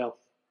nutshell.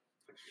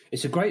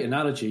 It's a great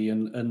analogy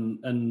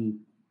and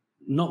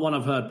not one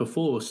I've heard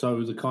before.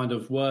 So the kind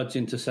of words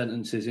into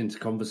sentences, into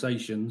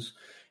conversations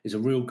is a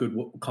real good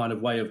kind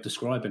of way of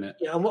describing it.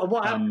 Yeah, and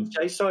what happens,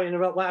 Jay, sorry to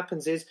interrupt, what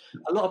happens is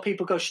a lot of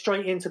people go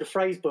straight into the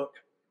phrase book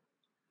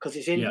because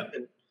it's instant.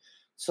 Yeah.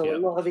 So a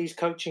lot of these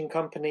coaching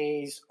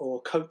companies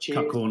or coaches,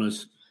 cut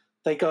corners,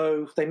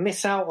 they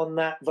miss out on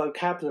that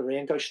vocabulary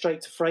and go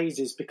straight to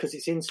phrases because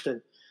it's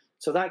instant.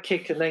 So that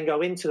kid can then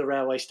go into the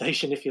railway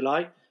station, if you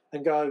like,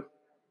 and go,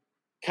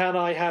 can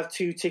I have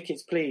 2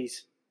 tickets,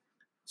 please?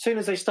 As soon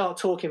as they start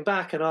talking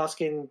back and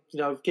asking,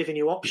 giving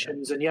you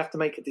options and you have to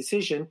make a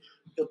decision,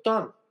 you're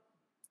done.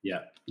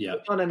 Yeah. You're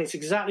done. And it's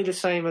exactly the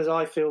same as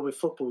I feel with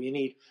football. You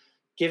need,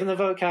 give them the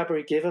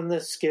vocabulary, give them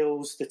the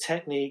skills, the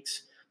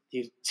techniques.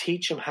 You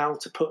teach them how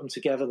to put them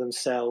together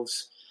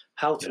themselves,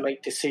 how to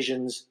make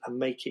decisions and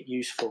make it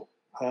useful.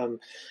 And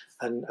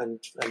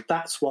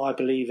that's what I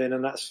believe in,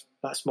 and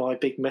that's my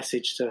big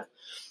message to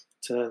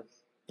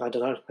I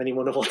don't know,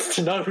 anyone who wants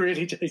to know,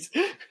 really,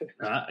 Jason.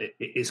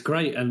 It's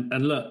great.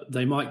 And look,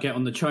 they might get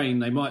on the train,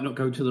 they might not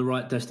go to the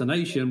right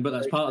destination, but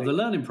that's part of the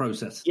learning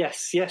process.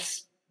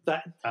 Yes.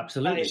 That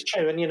absolutely is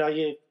true. And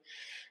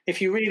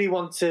if you really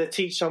want to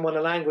teach someone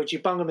a language, you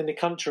bung them in the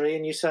country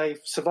and you say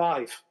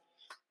survive.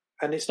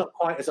 And it's not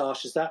quite as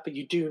harsh as that, but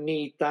you do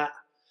need that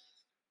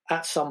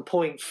at some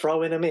point,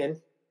 throwing them in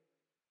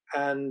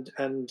and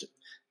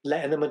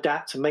letting them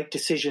adapt and make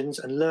decisions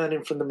and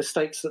learning from the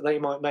mistakes that they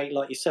might make.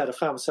 Like you said, I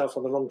found myself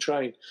on the wrong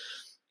train.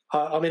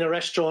 I'm in a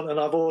restaurant and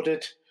I've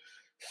ordered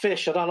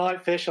fish. I don't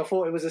like fish. I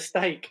thought it was a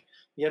steak,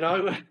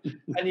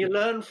 and you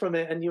learn from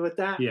it and you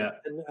adapt. Yeah.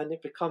 And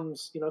it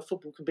becomes,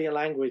 football can be a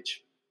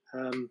language.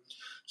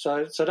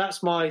 So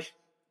that's my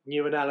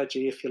new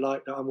analogy, if you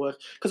like, that I'm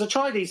working. Because I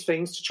try these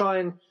things to try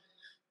and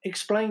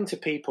explain to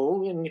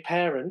people and your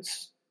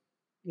parents,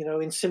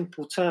 in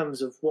simple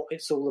terms of what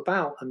it's all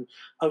about. And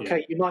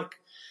you might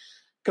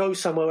go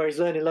somewhere where he's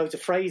learning loads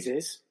of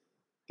phrases,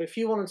 but if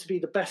you want them to be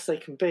the best they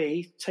can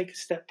be, take a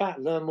step back,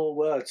 learn more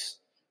words,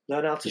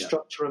 learn how to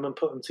structure them and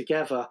put them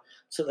together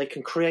so they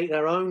can create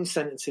their own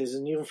sentences,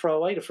 and you can throw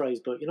away the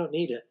phrase book. You don't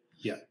need it.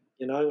 Yeah.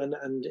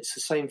 And it's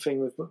the same thing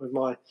with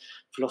my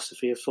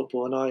philosophy of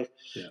football.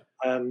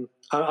 And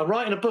I'm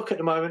writing a book at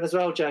the moment as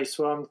well, Jace,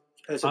 where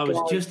I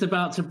was just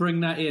about to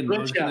bring that in. I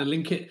was going to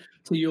link it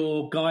to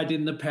your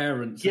guiding the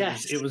parents.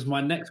 Yes. It was my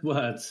next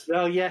words.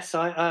 Well, yes,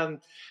 I'm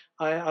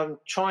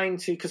trying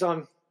to, because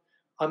I'm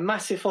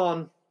massive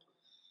on,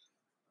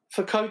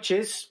 for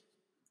coaches,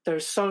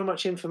 there's so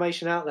much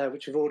information out there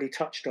which we've already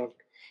touched on.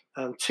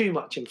 Too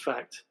much, in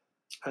fact.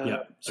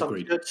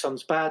 Some's good,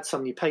 some's bad,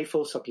 some you pay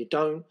for, some you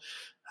don't.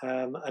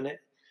 And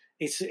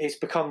it's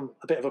become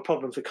a bit of a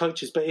problem for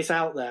coaches, but it's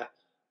out there.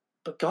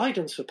 But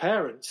guidance for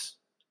parents,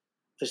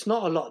 there's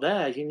not a lot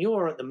there.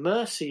 You're at the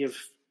mercy of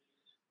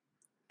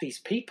these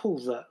people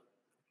that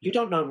you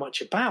don't know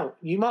much about.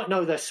 You might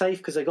know they're safe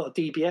because they've got a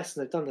DBS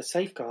and they've done the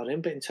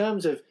safeguarding, but in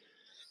terms of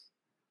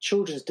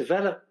children's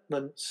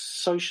development,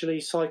 socially,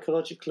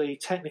 psychologically,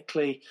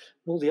 technically,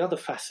 all the other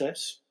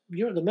facets,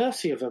 you're at the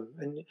mercy of them.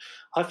 And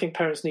I think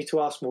parents need to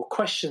ask more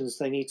questions.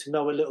 They need to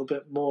know a little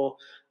bit more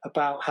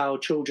about how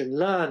children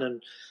learn,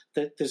 and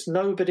that there's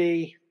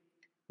nobody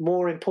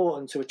more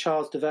important to a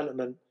child's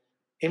development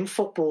in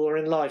football or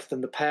in life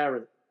than the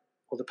parent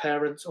or the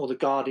parents or the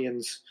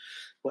guardians,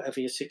 whatever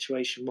your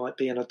situation might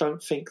be. And I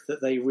don't think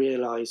that they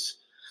realise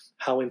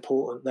how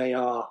important they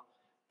are.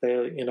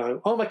 They're,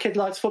 my kid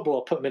likes football,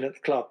 I'll put them in at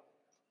the club.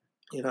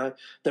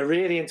 They're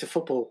really into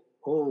football.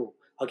 oh,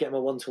 I'll get my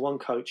one-to-one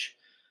coach.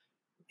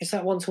 Is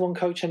that one-to-one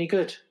coach any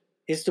good?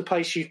 Is the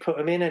place you've put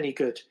them in any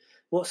good?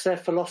 What's their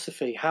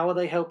philosophy? How are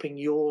they helping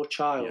your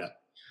child? Yeah.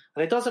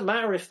 And it doesn't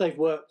matter if they've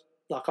worked,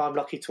 like I'm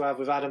lucky to have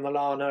with Adam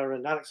Lallana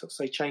and Alex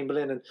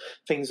Oxlade-Chamberlain and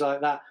things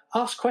like that.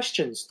 Ask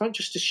questions. Don't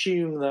just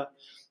assume that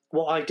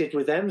what I did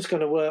with them is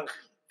going to work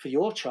for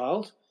your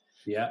child.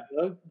 Yeah. You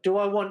know, do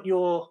I want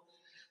your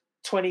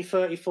 20,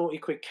 30, 40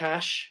 quid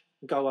cash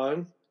and go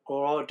home?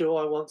 Or do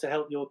I want to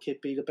help your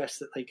kid be the best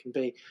that they can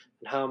be?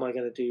 And how am I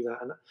going to do that?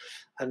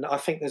 And I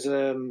think there's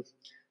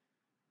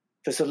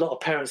a lot of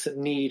parents that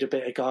need a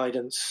bit of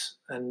guidance,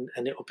 and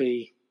it will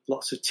be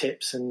lots of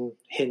tips and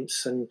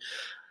hints. And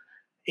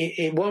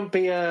it won't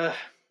be a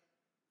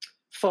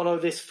follow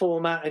this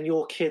format and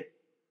your kid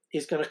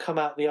is going to come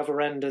out the other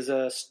end as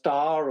a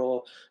star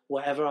or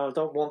whatever. I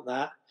don't want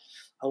that.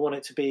 I want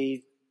it to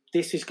be,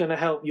 this is going to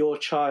help your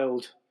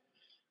child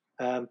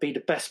be the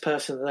best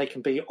person that they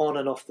can be on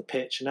and off the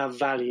pitch, and have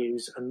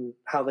values and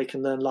how they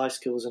can learn life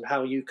skills and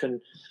how you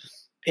can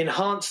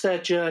enhance their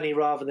journey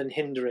rather than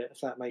hinder it,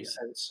 if that makes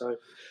sense. So,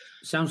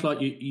 sounds like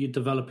you're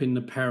developing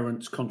the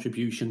parents'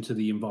 contribution to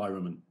the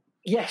environment.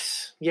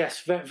 Yes,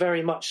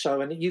 very much so.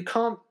 And you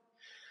can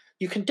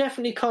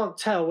definitely can't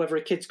tell whether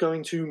a kid's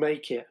going to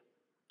make it,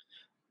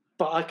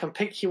 but I can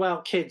pick you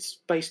out kids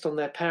based on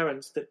their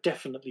parents that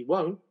definitely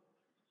won't,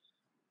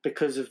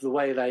 because of the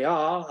way they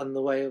are and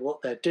the way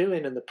what they're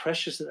doing and the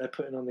pressures that they're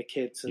putting on the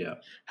kids and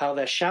how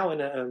they're shouting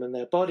at them and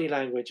their body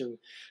language and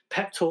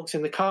pep talks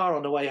in the car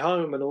on the way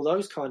home and all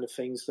those kind of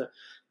things that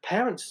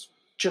parents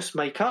just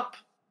make up.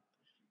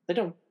 They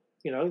don't,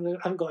 they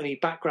haven't got any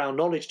background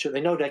knowledge to it.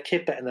 They know their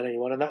kid better than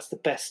anyone, and that's the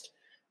best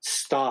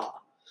start.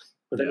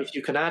 But then if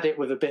you can add it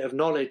with a bit of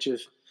knowledge of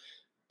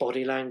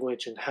body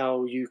language and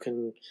how you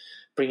can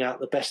bring out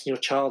the best in your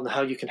child and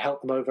how you can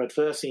help them over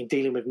adversity and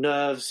dealing with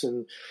nerves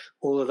and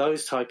all of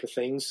those type of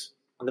things,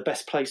 and the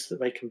best place that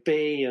they can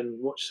be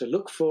and what to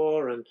look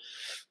for and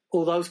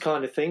all those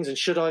kind of things, and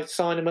should I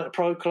sign them at a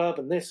pro club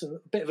and this, and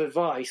a bit of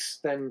advice,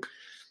 then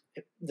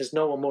there's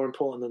no one more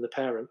important than the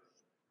parent.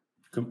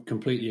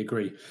 Completely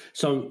agree.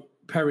 So,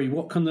 Perry,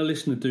 what can the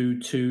listener do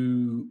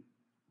to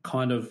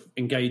kind of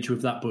engage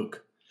with that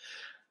book?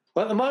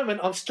 Well, at the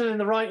moment, I'm still in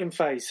the writing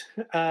phase.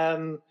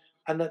 And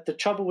the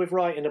trouble with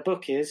writing a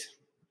book is,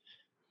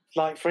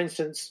 like, for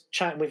instance,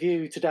 chatting with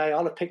you today,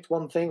 I'll have picked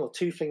one thing or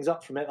two things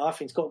up from it that I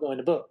think's got to go in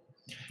a book.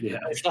 Yeah.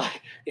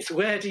 It's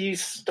where do you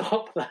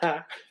stop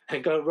that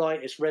and go,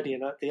 right, it's ready?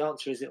 And the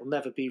answer is it'll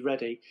never be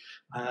ready.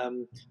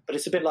 But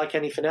it's a bit like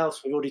anything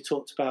else. We've already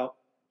talked about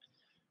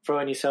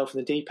throwing yourself in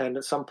the deep end.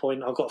 At some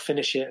point, I've got to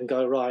finish it and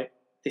go, right,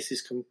 this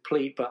is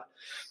complete. But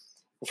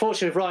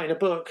unfortunately, with writing a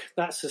book,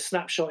 that's a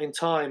snapshot in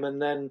time.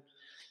 And then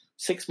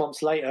 6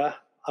 months later,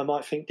 I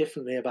might think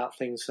differently about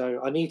things. So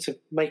I need to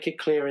make it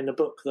clear in the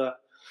book that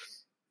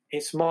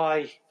it's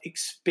my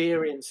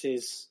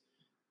experiences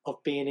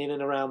of being in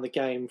and around the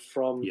game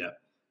from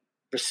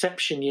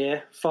reception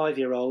year,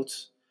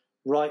 5-year-olds,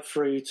 right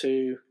through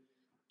to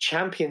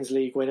Champions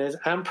League winners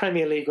and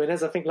Premier League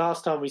winners. I think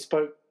last time we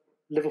spoke,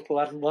 Liverpool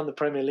hadn't won the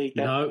Premier League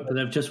then. No, but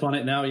they've just won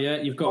it now,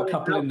 You've got a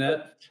couple in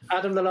there.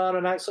 Adam Lallana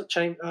and Alex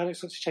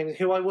Oxlade-Chamberlain,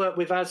 who I work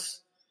with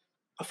as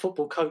a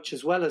football coach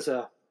as well as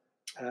a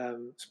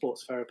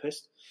sports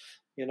therapist.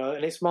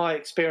 And it's my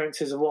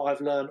experiences and what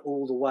I've learned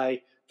all the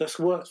way that's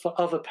worked for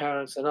other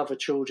parents and other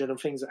children, and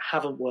things that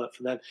haven't worked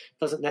for them.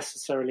 Doesn't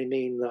necessarily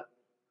mean that,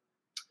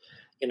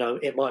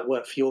 it might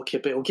work for your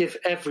kid, but it'll give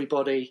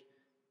everybody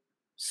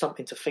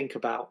something to think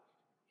about,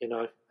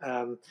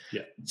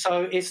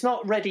 So it's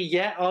not ready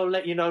yet. I'll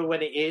let you know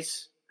when it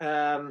is.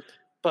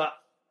 But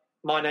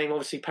my name,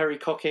 obviously, Perry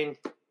Cocking.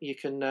 You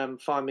can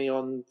find me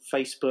on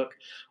Facebook,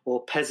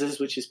 or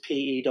Pezzaz, which is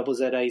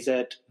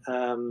PEZZAZ,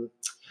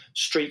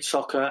 Street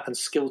Soccer and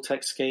Skill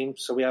Tech Scheme.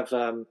 So we have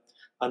an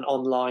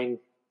online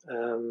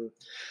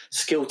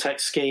skill tech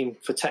scheme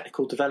for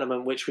technical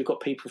development, which we've got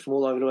people from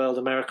all over the world,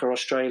 America,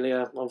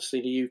 Australia,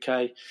 obviously the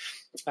UK,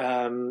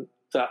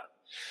 that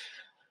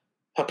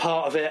are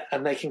part of it,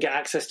 and they can get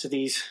access to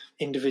these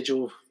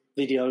individual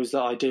videos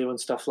that I do and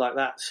stuff like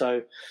that.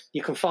 So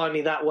you can find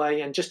me that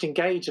way and just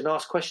engage and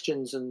ask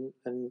questions, and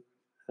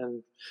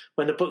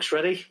when the book's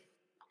ready,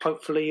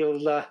 hopefully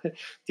you'll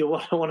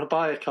want to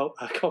buy a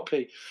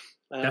copy.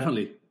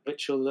 Definitely,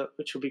 which will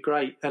be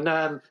great.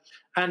 And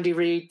Andy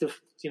Reid,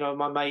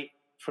 my mate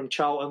from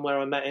Charlton, where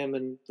I met him,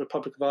 and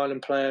Republic of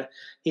Ireland player,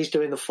 he's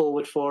doing the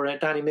forward for it.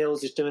 Danny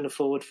Mills is doing the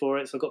forward for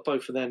it. So I've got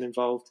both of them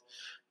involved.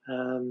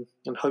 And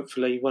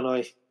hopefully, when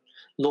I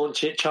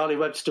launch it, Charlie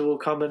Webster will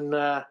come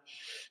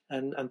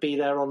and be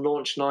there on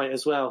launch night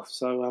as well.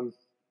 So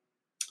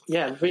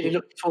really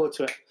looking forward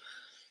to it.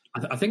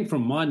 I think,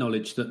 from my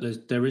knowledge,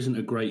 that there isn't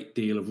a great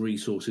deal of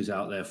resources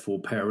out there for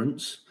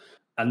parents.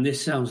 And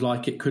this sounds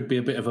like it could be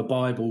a bit of a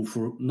Bible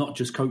for not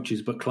just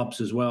coaches, but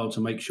clubs as well,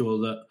 to make sure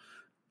that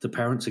the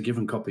parents are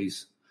given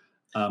copies.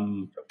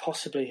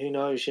 Possibly, who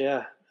knows?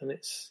 Yeah. And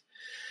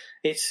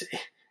it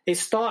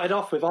started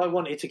off with, I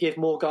wanted to give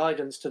more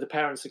guidance to the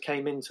parents that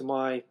came into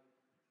my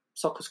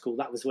soccer school.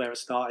 That was where it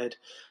started.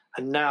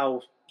 And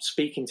now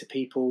speaking to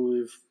people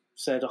who've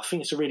said, I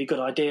think it's a really good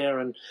idea,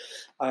 and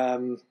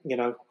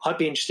I'd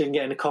be interested in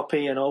getting a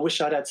copy, and I wish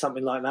I'd had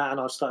something like that. And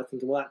I started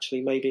thinking, well,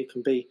 actually, maybe it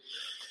can be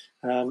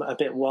a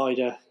bit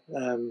wider,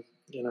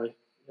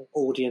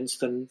 audience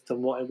than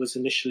what it was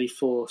initially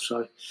for.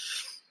 So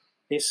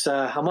it's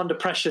I'm under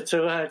pressure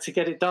to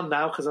get it done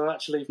now, because I've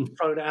actually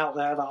thrown it out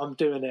there that I'm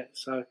doing it.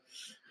 So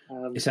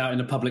it's out in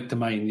the public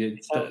domain.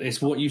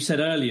 It's what you said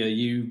earlier.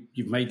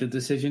 You've made the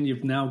decision.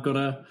 You've now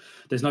got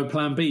there's no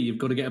plan B. You've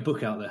got to get a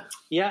book out there.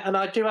 Yeah, and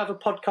I do have a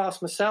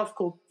podcast myself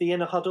called The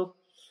Inner Huddle.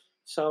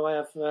 So I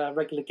have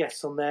regular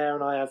guests on there,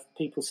 and I have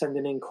people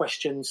sending in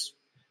questions.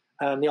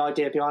 The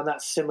idea behind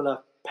that, similar,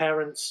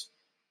 parents,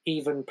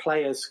 even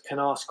players can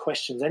ask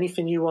questions.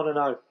 Anything you want to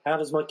know. How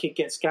does my kid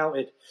get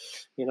scouted?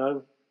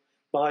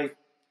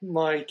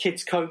 My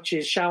kid's coach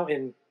is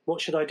shouting,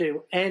 what should I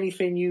do?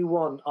 Anything you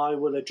want, I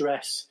will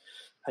address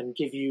and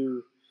give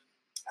you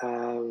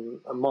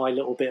my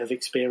little bit of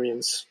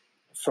experience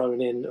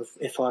thrown in of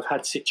if I've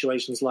had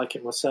situations like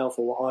it myself,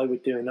 or what I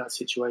would do in that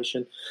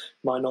situation.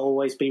 Might not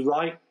always be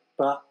right,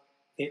 but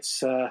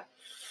it's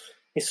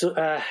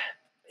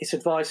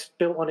advice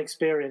built on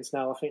experience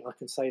now. I think I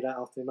can say that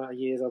after the amount of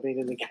years I've been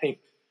in the game.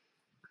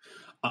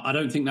 I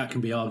don't think that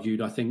can be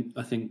argued. I think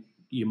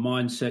your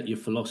mindset, your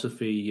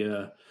philosophy,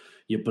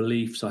 your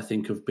beliefs, I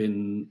think have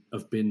been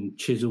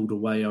chiseled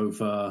away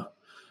over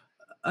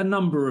a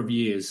number of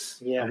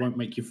years. Yeah. I won't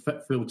make you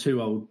feel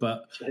too old,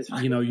 but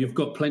you've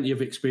got plenty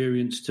of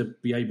experience to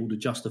be able to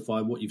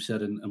justify what you've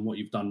said and what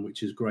you've done,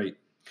 which is great.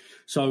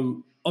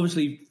 So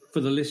obviously for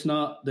the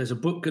listener, there's a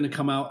book going to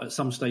come out at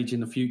some stage in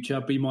the future.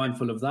 Be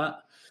mindful of that.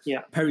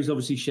 Yeah. Perry's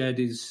obviously shared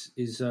his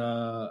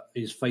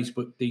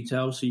Facebook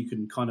details, so you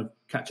can kind of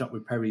catch up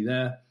with Perry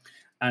there.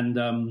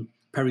 And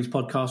Perry's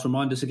podcast,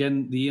 remind us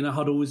again, The Inner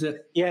Huddle, is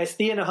it? Yeah, it's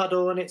The Inner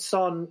Huddle, and it's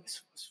on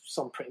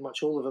pretty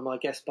much all of them, I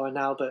guess, by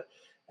now. But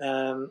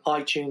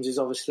iTunes is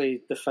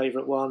obviously the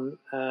favourite one,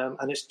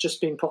 and it's just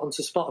been put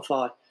onto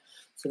Spotify.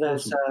 So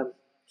there's awesome.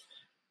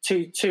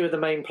 Two of the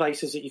main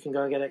places that you can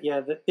go and get it. Yeah,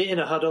 the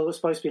Inner Huddle is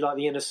supposed to be like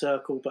the inner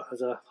circle, but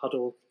as a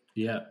huddle.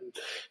 Yeah.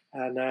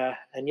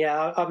 And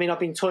yeah, I mean, I've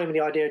been toying with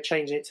the idea of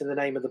changing it to the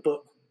name of the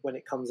book when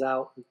it comes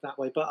out that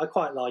way, but I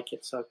quite like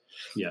it, so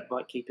yeah, I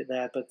might keep it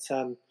there. But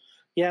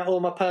yeah, all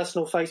my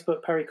personal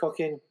Facebook, Perry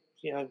Cocking,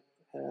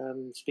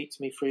 speak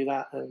to me through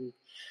that. And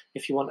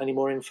if you want any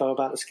more info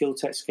about the Skill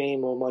Tech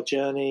scheme or my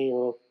journey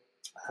or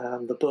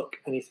the book,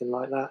 anything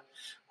like that,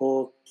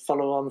 or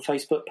follow on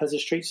Facebook, Pezza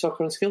Street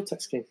Soccer and Skill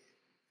Tech scheme.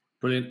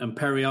 Brilliant. And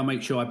Perry, I'll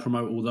make sure I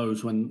promote all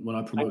those when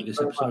I promote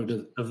this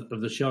episode of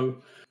the show.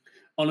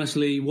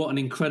 Honestly, what an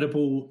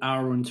incredible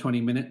hour and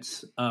 20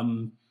 minutes.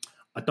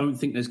 I don't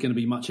think there's going to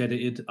be much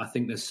edited. I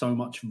think there's so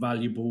much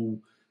valuable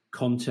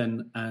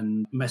content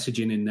and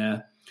messaging in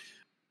there.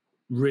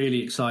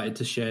 Really excited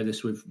to share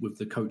this with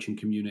the coaching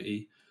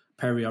community.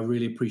 Perry, I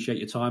really appreciate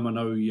your time. I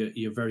know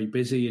you're very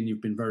busy and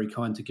you've been very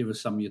kind to give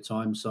us some of your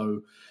time.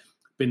 So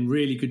been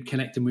really good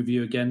connecting with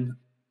you again.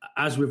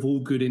 As with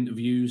all good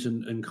interviews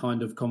and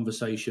kind of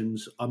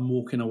conversations, I'm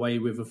walking away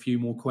with a few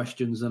more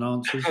questions than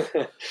answers.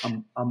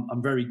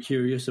 I'm very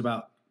curious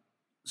about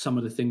some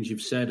of the things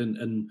you've said,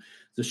 and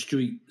the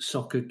street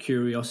soccer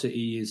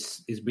curiosity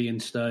is being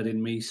stirred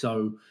in me.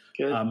 So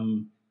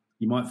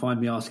you might find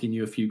me asking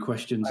you a few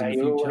questions in the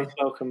future. You're always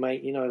welcome,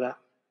 mate. You know that.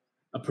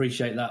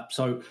 Appreciate that.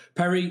 So,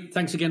 Perry,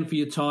 thanks again for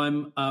your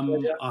time.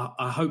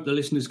 I hope the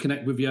listeners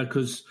connect with you,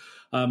 because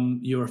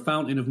you're a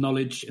fountain of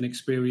knowledge and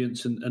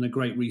experience and a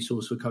great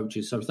resource for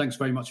coaches. So thanks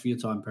very much for your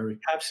time, Perry.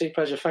 Absolute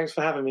pleasure. Thanks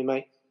for having me,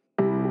 mate.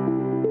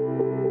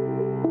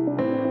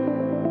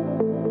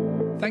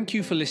 Thank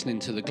you for listening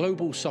to the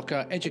Global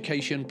Soccer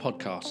Education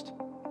Podcast.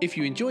 If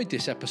you enjoyed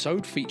this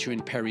episode featuring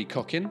Perry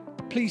Cocking,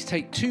 please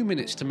take 2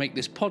 minutes to make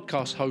this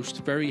podcast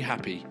host very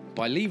happy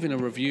by leaving a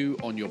review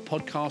on your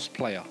podcast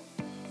player.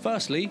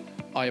 Firstly,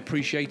 I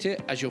appreciate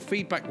it, as your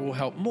feedback will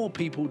help more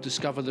people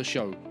discover the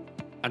show.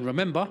 And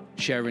remember,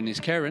 sharing is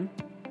caring.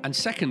 And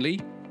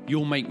secondly,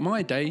 you'll make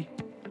my day,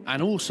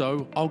 and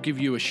also I'll give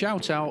you a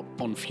shout out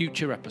on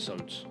future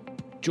episodes.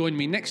 Join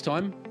me next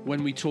time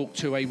when we talk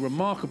to a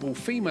remarkable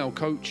female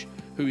coach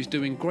who is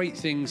doing great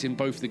things in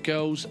both the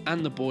girls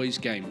and the boys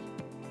game.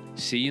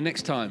 See you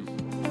next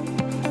time.